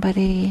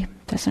somebody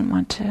doesn't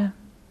want to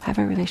have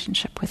a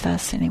relationship with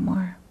us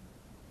anymore.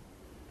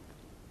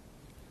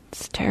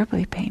 It's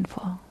terribly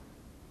painful.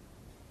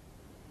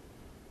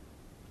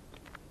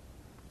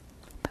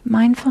 But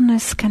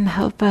mindfulness can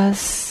help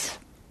us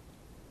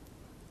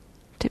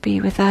to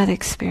be with that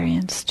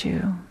experience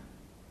too.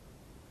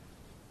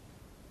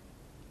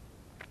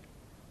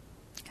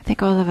 I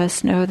think all of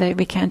us know that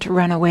we can't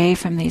run away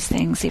from these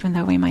things, even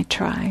though we might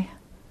try.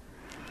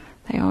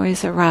 They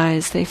always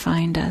arise, they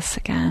find us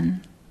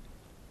again.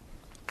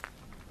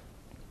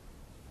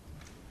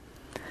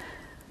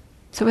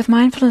 So with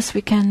mindfulness,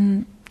 we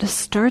can just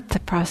start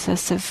the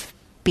process of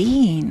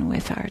being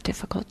with our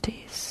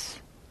difficulties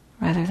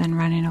rather than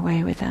running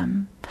away with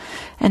them.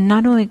 And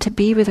not only to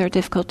be with our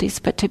difficulties,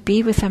 but to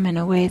be with them in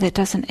a way that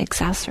doesn't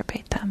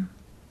exacerbate them.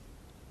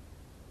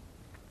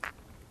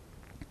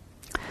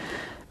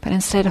 But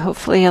instead,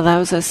 hopefully,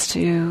 allows us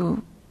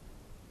to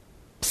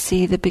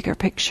see the bigger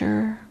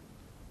picture.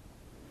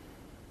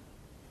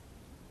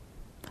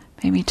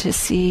 Maybe to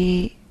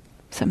see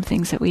some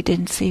things that we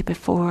didn't see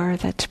before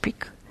that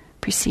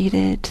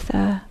preceded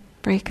the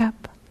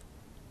breakup.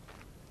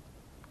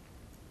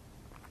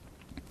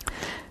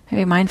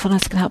 Maybe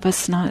mindfulness can help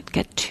us not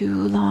get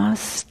too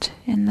lost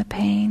in the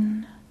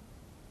pain.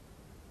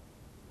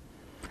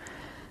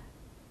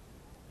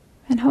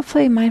 And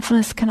hopefully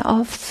mindfulness can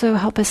also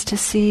help us to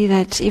see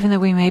that even though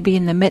we may be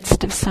in the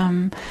midst of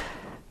some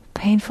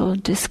painful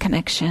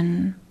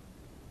disconnection,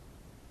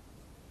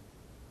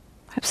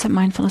 perhaps some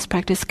mindfulness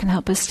practice can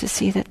help us to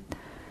see that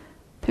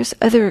there's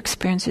other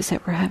experiences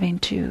that we're having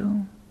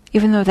too.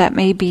 Even though that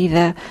may be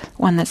the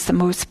one that's the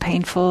most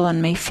painful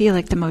and may feel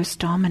like the most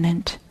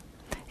dominant,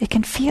 it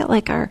can feel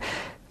like our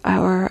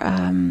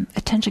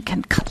attention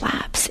can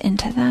collapse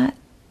into that.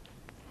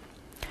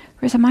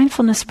 Whereas a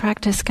mindfulness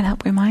practice can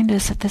help remind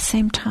us at the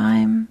same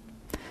time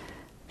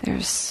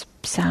there's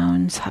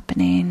sounds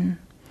happening,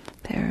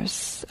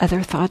 there's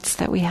other thoughts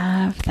that we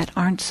have that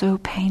aren't so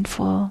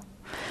painful,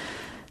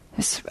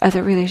 there's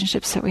other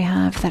relationships that we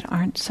have that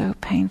aren't so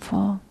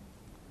painful.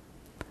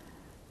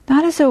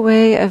 Not as a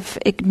way of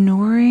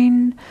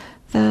ignoring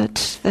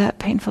that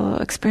painful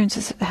experience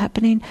is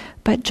happening,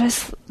 but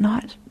just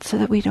not so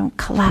that we don't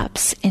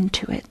collapse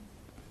into it.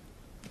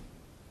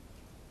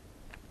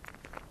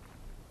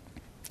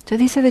 So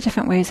these are the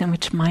different ways in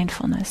which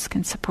mindfulness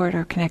can support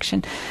our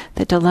connection,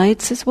 the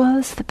delights as well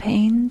as the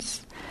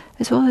pains,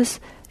 as well as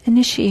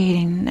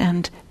initiating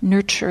and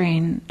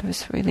nurturing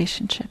those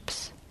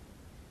relationships.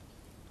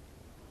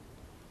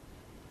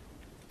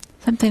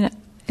 Something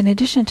in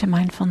addition to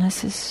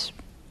mindfulness is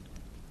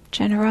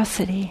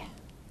generosity.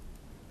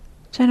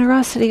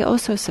 Generosity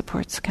also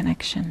supports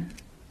connection.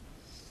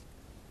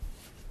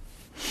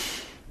 I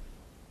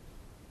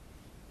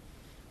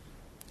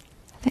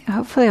think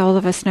hopefully all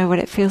of us know what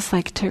it feels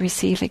like to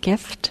receive a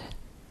gift.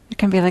 It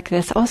can be like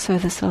this, also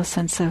this little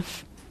sense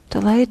of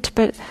delight,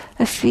 but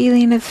a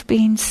feeling of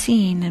being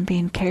seen and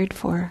being cared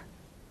for.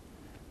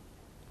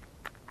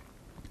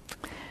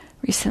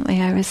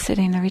 Recently I was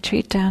sitting a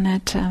retreat down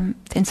at the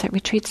Insight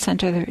Retreat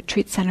Center, the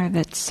retreat center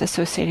that's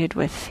associated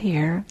with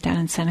here, down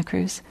in Santa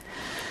Cruz.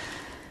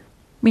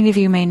 Many of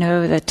you may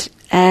know that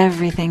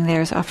everything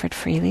there is offered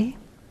freely.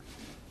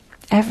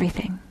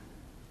 Everything.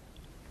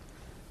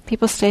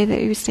 People stay there.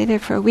 You stay there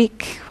for a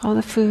week. All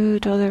the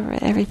food,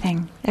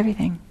 everything.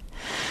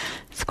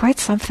 It's quite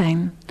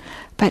something.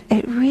 But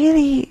it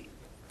really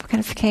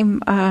kind of became,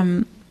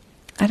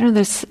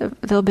 there's a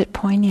little bit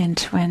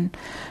poignant when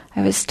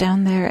I was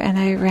down there and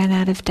I ran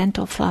out of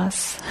dental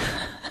floss.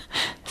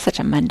 Such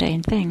a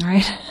mundane thing,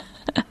 right?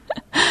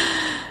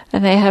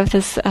 And they have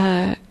this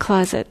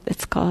closet.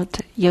 It's called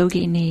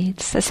Yogi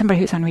Needs. As somebody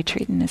who's on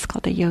retreat, and it's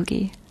called a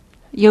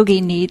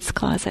Yogi Needs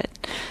closet.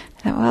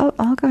 And well,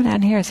 I'll go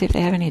down here and see if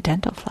they have any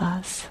dental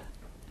floss.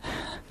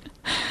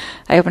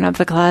 I open up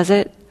the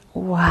closet.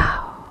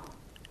 Wow.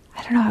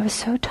 I don't know, I was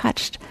so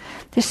touched.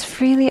 This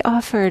freely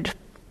offered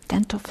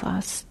dental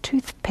floss,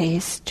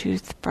 toothpaste,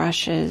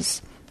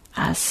 toothbrushes,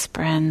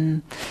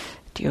 aspirin,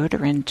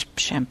 deodorant,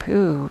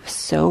 shampoo,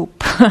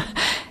 soap,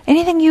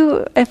 anything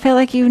I felt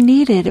like you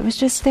needed. It was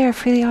just there,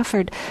 freely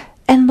offered.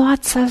 And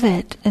lots of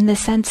it, in the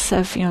sense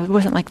of, it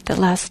wasn't like the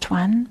last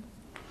one.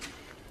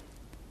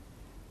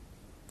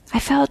 I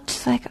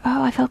felt like,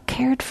 I felt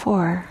cared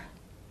for.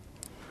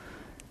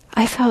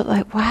 I felt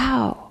like,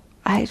 wow.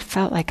 I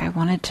felt like I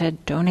wanted to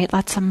donate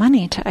lots of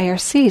money to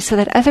IRC so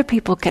that other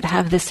people could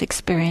have this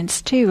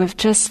experience too, of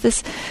just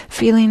this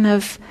feeling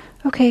of,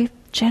 okay,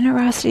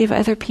 generosity of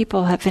other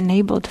people have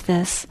enabled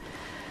this.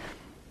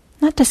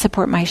 Not to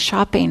support my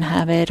shopping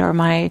habit or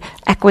my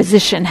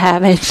acquisition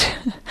habit,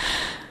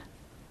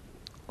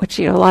 which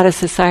a lot of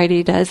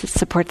society does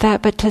support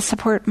that, but to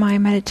support my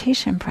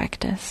meditation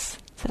practice.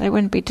 So that I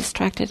wouldn't be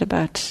distracted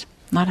about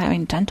not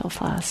having dental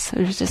floss. It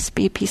would just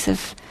be a piece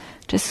of,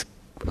 just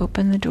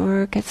open the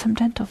door, get some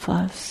dental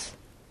floss.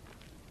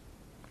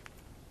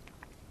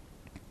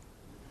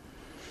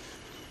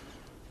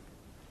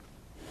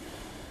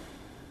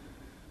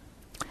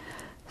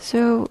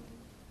 So,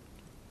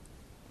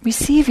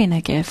 receiving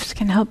a gift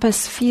can help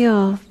us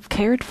feel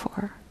cared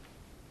for,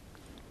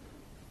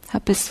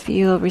 help us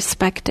feel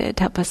respected,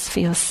 help us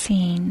feel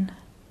seen.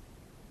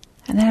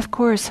 And that, of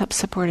course, helps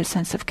support a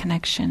sense of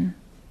connection.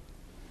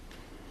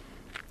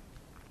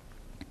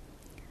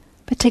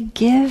 But to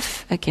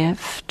give a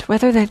gift,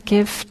 whether that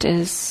gift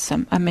is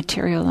a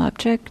material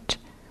object,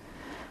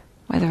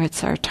 whether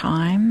it's our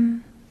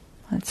time,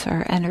 it's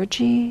our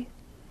energy,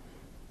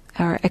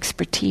 our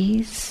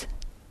expertise,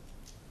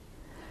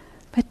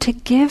 but to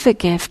give a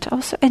gift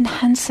also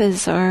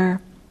enhances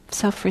our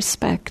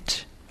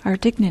self-respect, our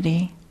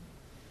dignity.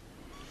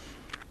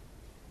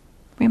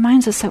 We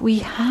reminds us that we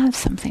have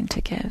something to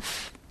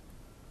give.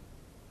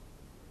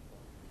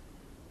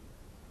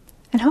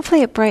 And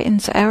hopefully it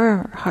brightens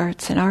our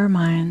hearts and our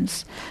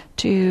minds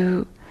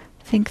to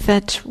think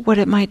that what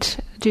it might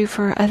do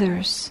for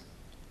others.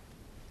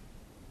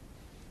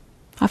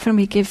 Often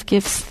we give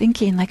gifts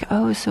thinking like,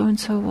 oh,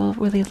 so-and-so will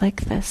really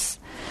like this.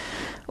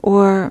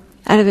 Or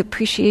out of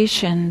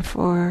appreciation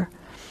for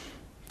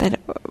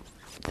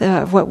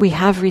what we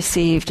have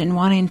received and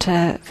wanting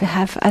to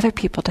have other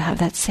people to have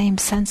that same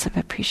sense of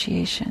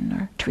appreciation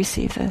or to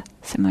receive the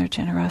similar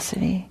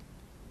generosity.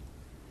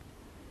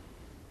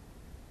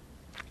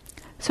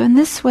 So in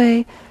this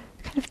way,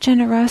 kind of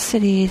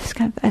generosity is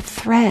kind of a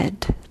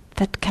thread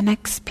that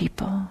connects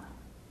people.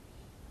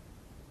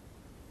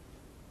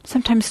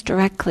 Sometimes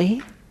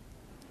directly,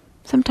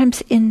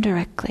 sometimes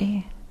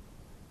indirectly.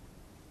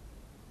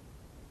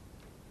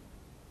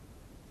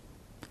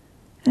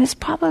 And it's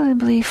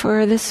probably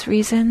for this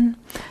reason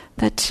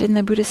that in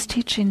the Buddhist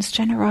teachings,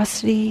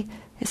 generosity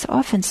is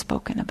often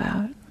spoken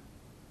about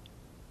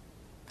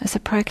as a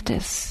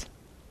practice.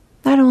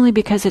 Not only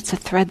because it's a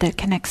thread that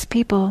connects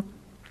people,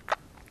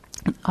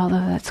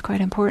 although that's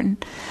quite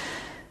important,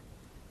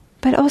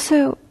 but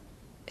also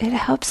it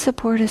helps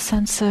support a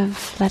sense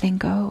of letting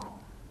go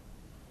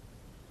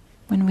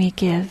when we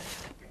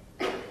give.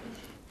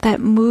 That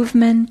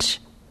movement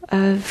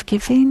of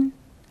giving,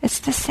 it's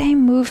the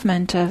same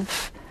movement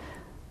of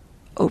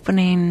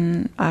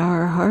opening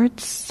our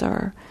hearts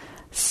or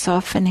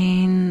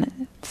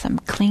softening some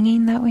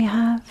clinging that we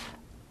have.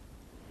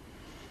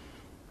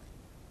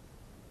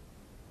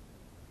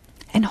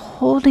 And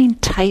holding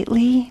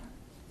tightly,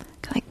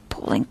 like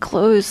pulling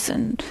close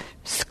and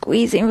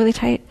squeezing really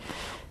tight,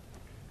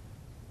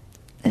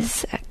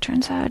 it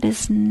turns out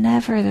is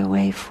never the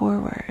way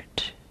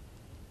forward.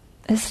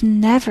 Is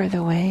never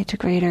the way to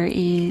greater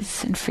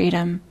ease and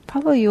freedom.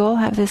 Probably you all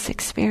have this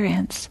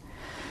experience.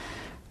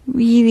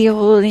 Really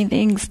holding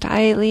things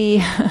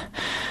tightly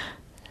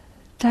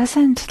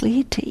doesn't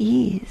lead to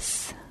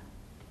ease.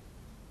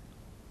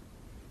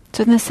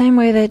 So in the same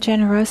way that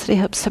generosity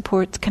helps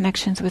support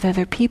connections with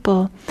other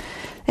people,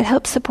 it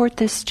helps support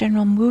this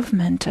general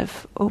movement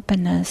of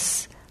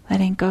openness,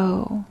 letting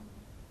go.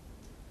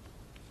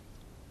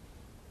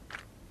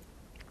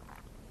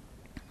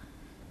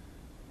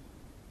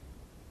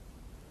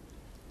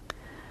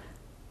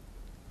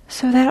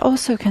 So that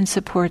also can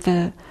support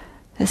the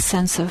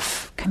sense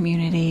of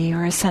community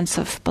or a sense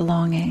of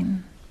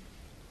belonging.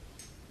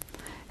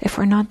 If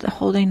we're not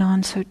holding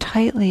on so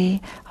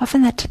tightly,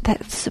 often that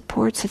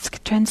supports, it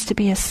tends to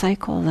be a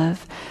cycle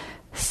of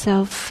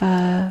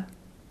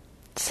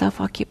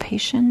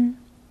self-occupation,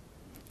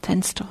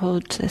 tends to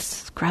hold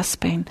this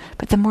grasping.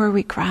 But the more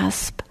we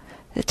grasp,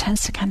 it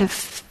tends to kind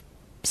of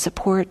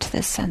support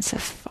this sense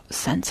of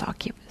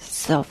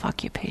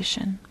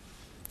self-occupation.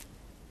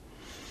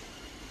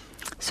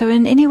 So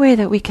in any way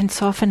that we can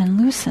soften and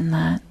loosen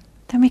that,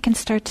 then we can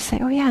start to say,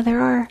 oh yeah,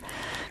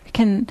 we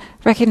can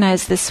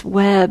recognize this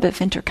web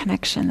of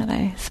interconnection that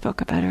I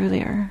spoke about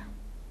earlier.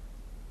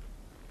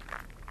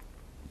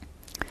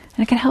 And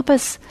it can help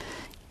us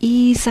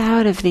ease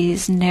out of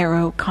these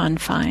narrow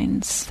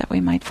confines that we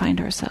might find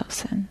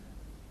ourselves in.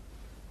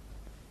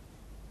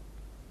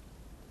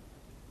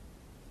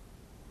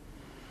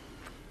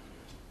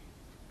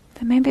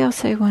 Then maybe I'll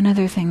say one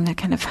other thing that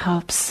kind of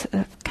helps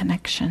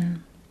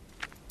connection,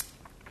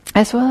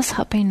 as well as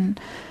helping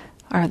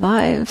our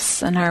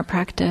lives and our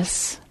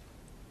practice.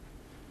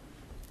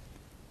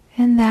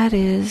 And that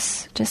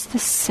is just the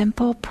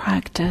simple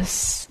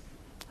practice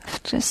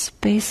of just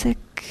basic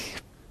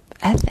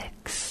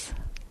ethics.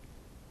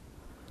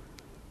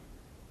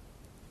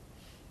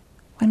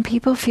 When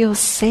people feel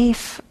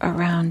safe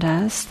around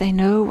us, they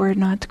know we're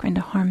not going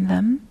to harm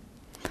them.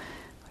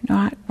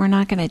 We're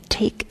not going to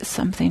take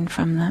something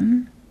from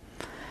them.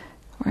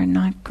 We're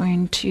not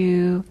going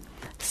to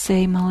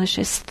say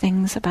malicious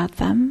things about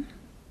them.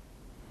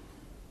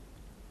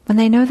 When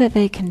they know that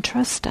they can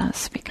trust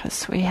us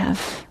because we're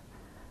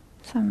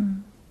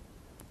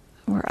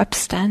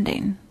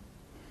upstanding,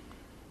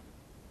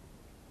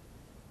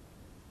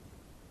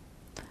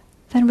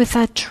 then with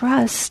that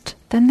trust,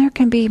 then there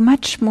can be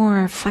much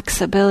more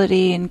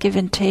flexibility and give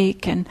and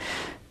take and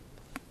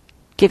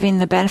giving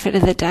the benefit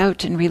of the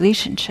doubt in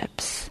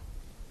relationships.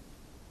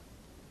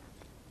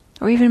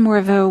 Or even more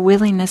of a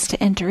willingness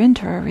to enter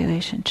into a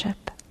relationship.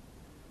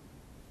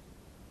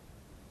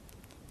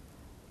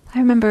 I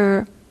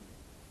remember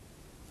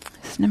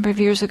a number of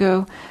years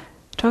ago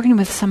talking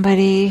with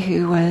somebody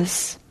who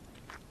was,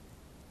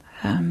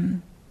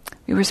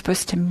 we were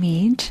supposed to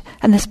meet,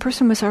 and this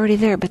person was already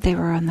there, but they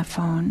were on the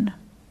phone.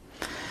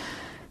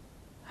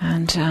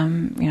 And,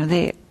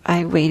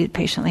 I waited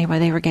patiently while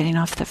they were getting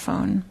off the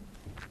phone.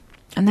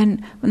 And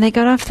then when they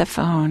got off the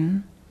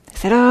phone, they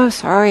said, oh,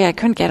 sorry, I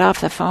couldn't get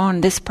off the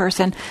phone, this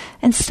person,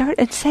 and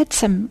said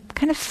some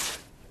kind of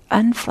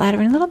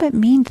unflattering, a little bit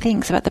mean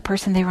things about the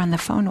person they were on the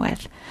phone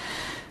with.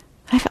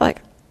 I felt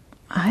like,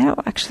 I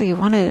don't actually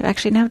want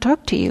to now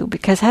talk to you,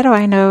 because how do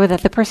I know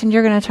that the person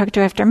you're going to talk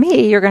to after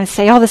me, you're going to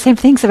say all the same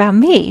things about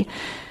me,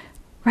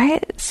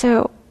 right?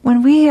 So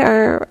when we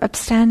are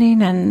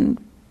upstanding and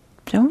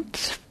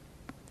don't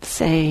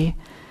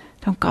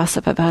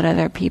gossip about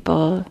other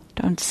people,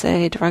 don't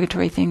say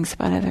derogatory things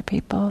about other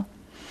people,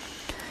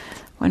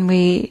 when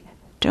we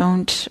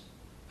don't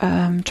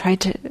try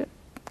to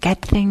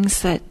get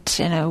things that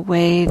in a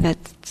way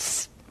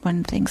that's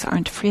when things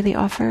aren't freely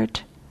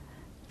offered,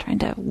 trying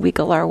to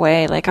wiggle our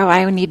way, like, oh,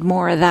 I need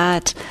more of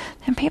that,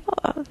 and people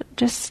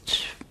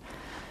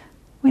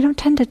we don't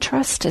tend to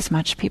trust as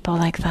much people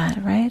like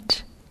that,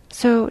 right?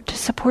 So to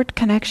support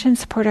connection,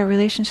 support our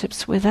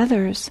relationships with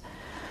others,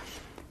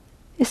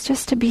 is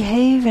just to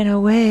behave in a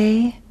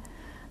way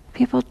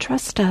people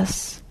trust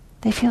us.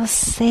 They feel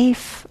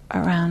safe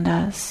around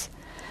us.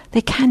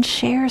 They can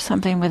share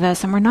something with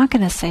us, and we're not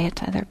going to say it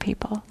to other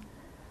people.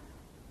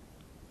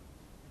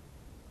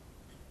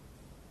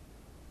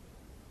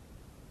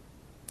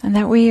 And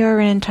that we are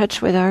in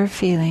touch with our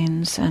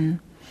feelings, and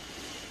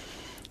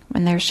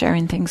when they're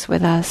sharing things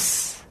with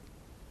us,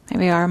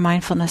 maybe our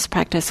mindfulness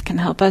practice can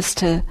help us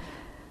to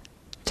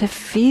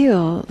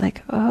feel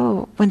like,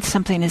 oh, when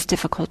something is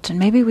difficult, and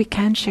maybe we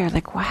can share,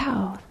 like,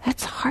 wow,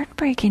 that's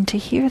heartbreaking to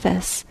hear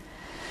this.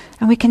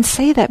 And we can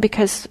say that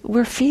because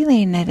we're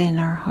feeling it in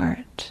our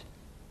heart.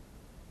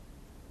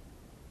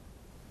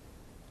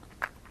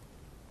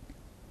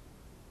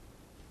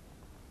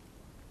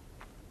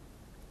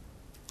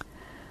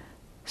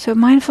 So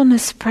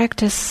mindfulness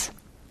practice,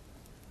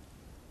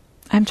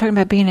 I'm talking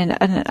about being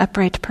an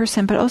upright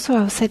person, but also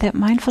I'll say that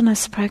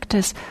mindfulness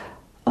practice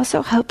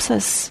also helps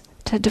us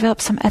to develop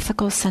some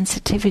ethical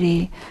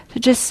sensitivity, to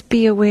just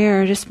be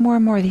aware, just more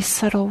and more of these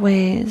subtle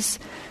ways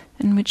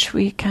in which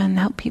we can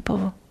help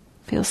people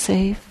feel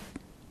safe,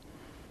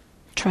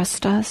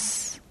 trust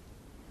us.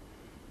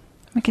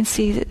 We can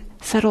see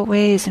subtle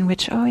ways in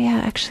which, oh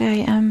yeah, actually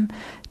I am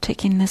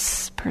taking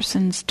this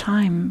person's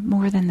time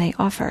more than they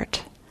offered.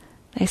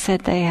 They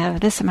said they have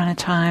this amount of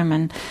time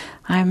and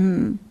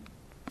I'm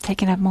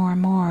taking up more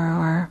and more.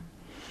 Or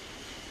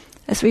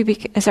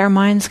as our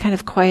minds kind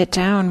of quiet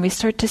down, we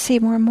start to see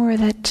more and more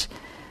that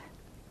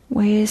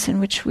ways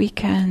in which we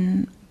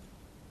can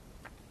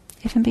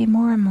even be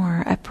more and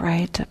more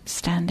upright,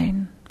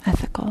 upstanding,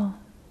 ethical.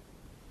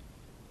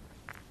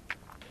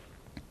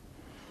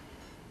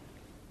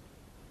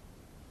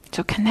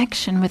 So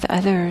connection with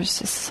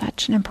others is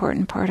such an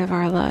important part of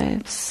our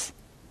lives.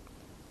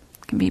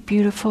 It can be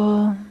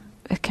beautiful,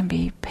 it can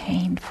be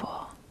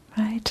painful,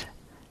 right?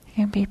 It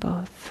can be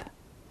both.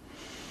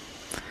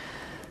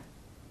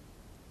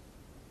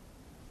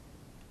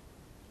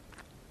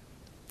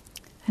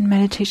 And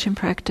meditation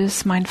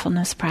practice,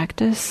 mindfulness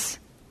practice,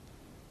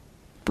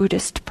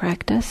 Buddhist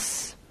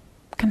practice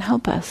can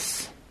help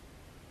us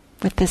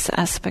with this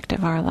aspect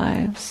of our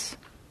lives.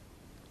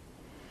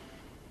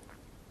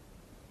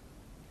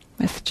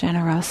 With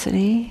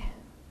generosity,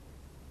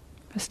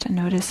 just to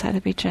notice how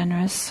to be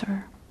generous,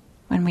 or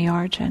when we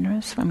are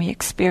generous, when we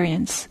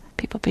experience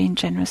people being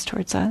generous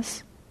towards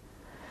us.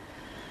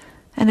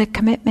 And a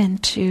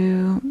commitment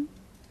to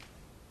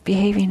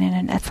behaving in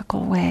an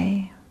ethical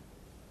way.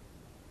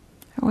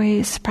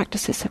 Ways,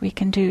 practices that we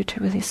can do to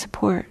really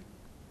support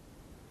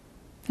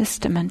this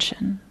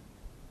dimension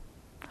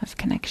of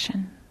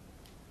connection.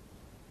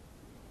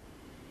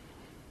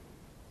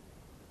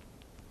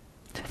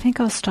 So I think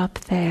I'll stop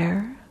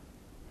there.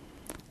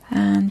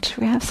 And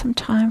we have some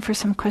time for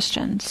some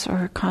questions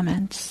or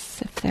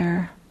comments, if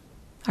there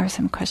are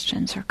some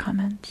questions or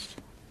comments.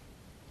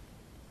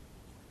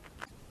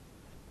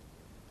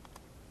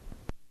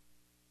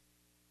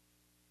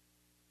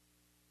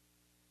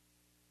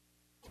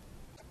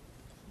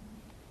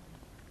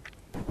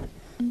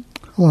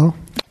 Hello.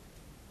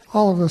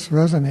 All of this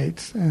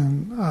resonates,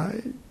 and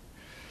I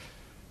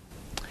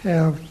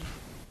have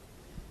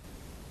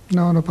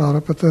known about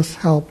it, but this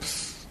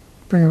helps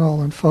bring it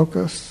all in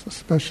focus,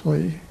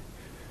 especially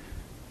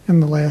in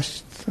the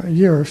last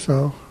year or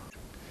so,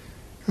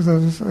 because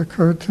it has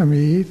occurred to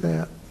me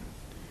that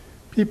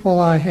people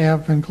I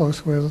have been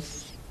close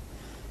with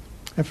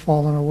have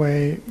fallen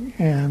away,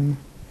 and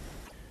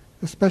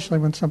especially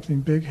when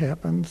something big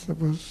happens. It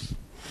was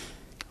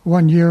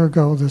 1 year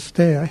ago this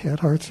day I had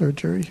heart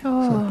surgery.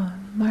 Oh,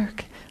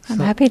 Mark, I'm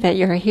happy that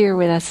you're here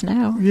with us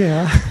now.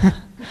 Yeah.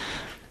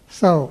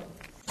 So,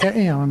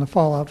 and the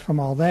fallout from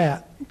all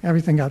that,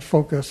 everything got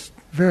focused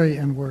very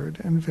inward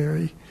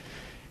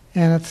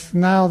and it's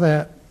now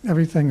that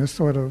everything is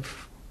sort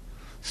of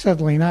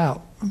settling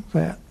out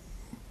that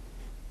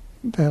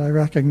I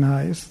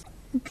recognize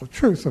the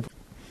truth of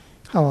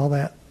how all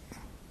that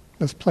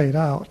is played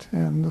out,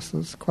 and this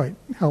is quite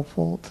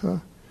helpful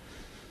to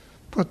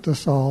put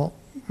this all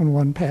in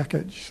one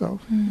package.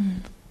 So,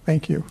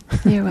 thank you.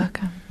 You're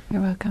welcome.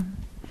 You're welcome.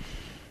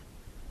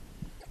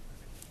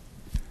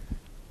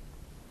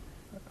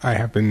 I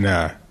have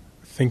been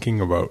thinking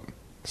about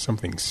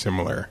something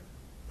similar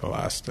the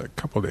last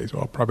couple of days,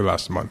 well, probably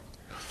last month,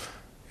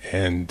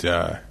 and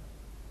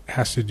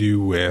has to do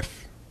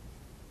with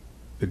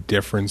the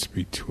difference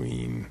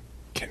between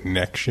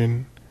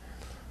connection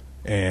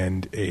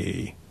and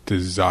a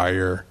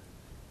desire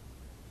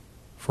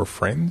for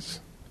friends,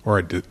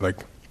 or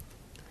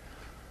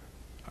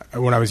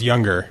when I was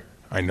younger,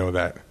 I know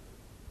that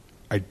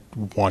I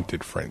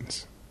wanted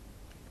friends,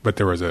 but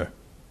there was a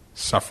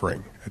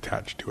suffering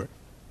attached to it.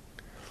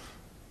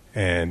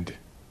 And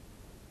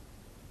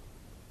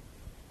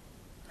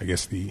I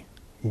guess the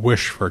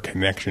wish for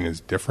connection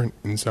is different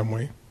in some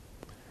way.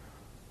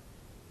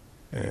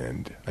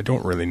 And I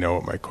don't really know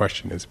what my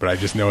question is, but I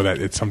just know that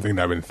it's something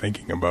that I've been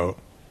thinking about.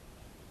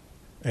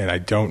 And I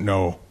don't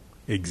know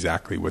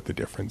exactly what the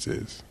difference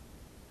is,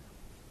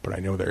 but I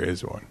know there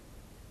is one.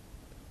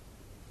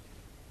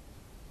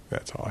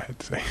 That's all I had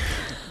to say.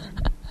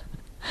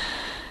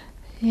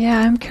 Yeah,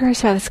 I'm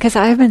curious about this because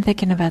I've been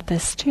thinking about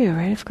this too,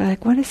 right?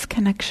 Like, what is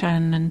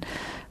connection and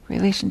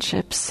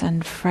relationships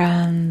and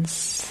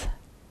friends?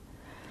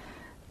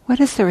 What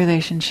is the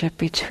relationship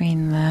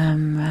between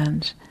them?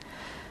 And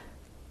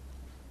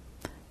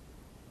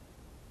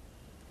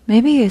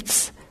maybe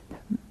it's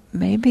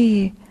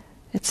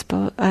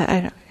both.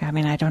 I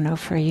mean, I don't know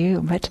for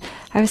you, but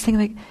I was thinking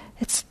like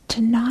it's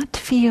to not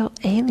feel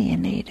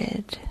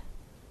alienated.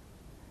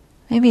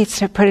 Maybe it's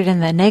to put it in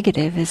the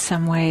negative in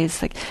some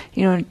ways, like,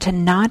 to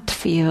not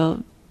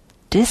feel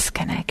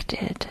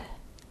disconnected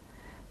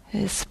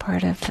is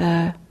part of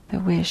the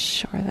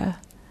wish or the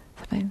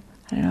something.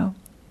 I don't know.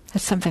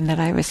 That's something that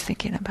I was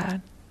thinking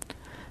about.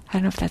 I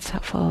don't know if that's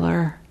helpful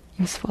or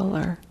useful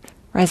or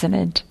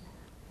resonant.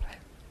 But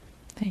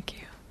thank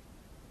you.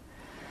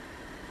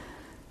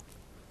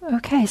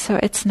 Okay, so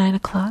it's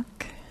 9:00.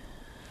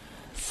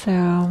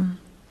 So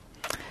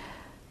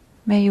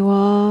may you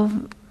all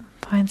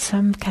find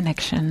some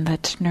connection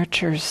that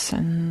nurtures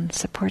and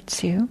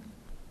supports you.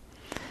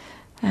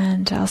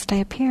 And I'll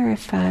stay up here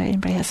if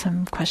anybody has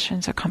some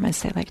questions or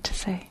comments they'd like to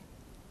say.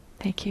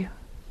 Thank you.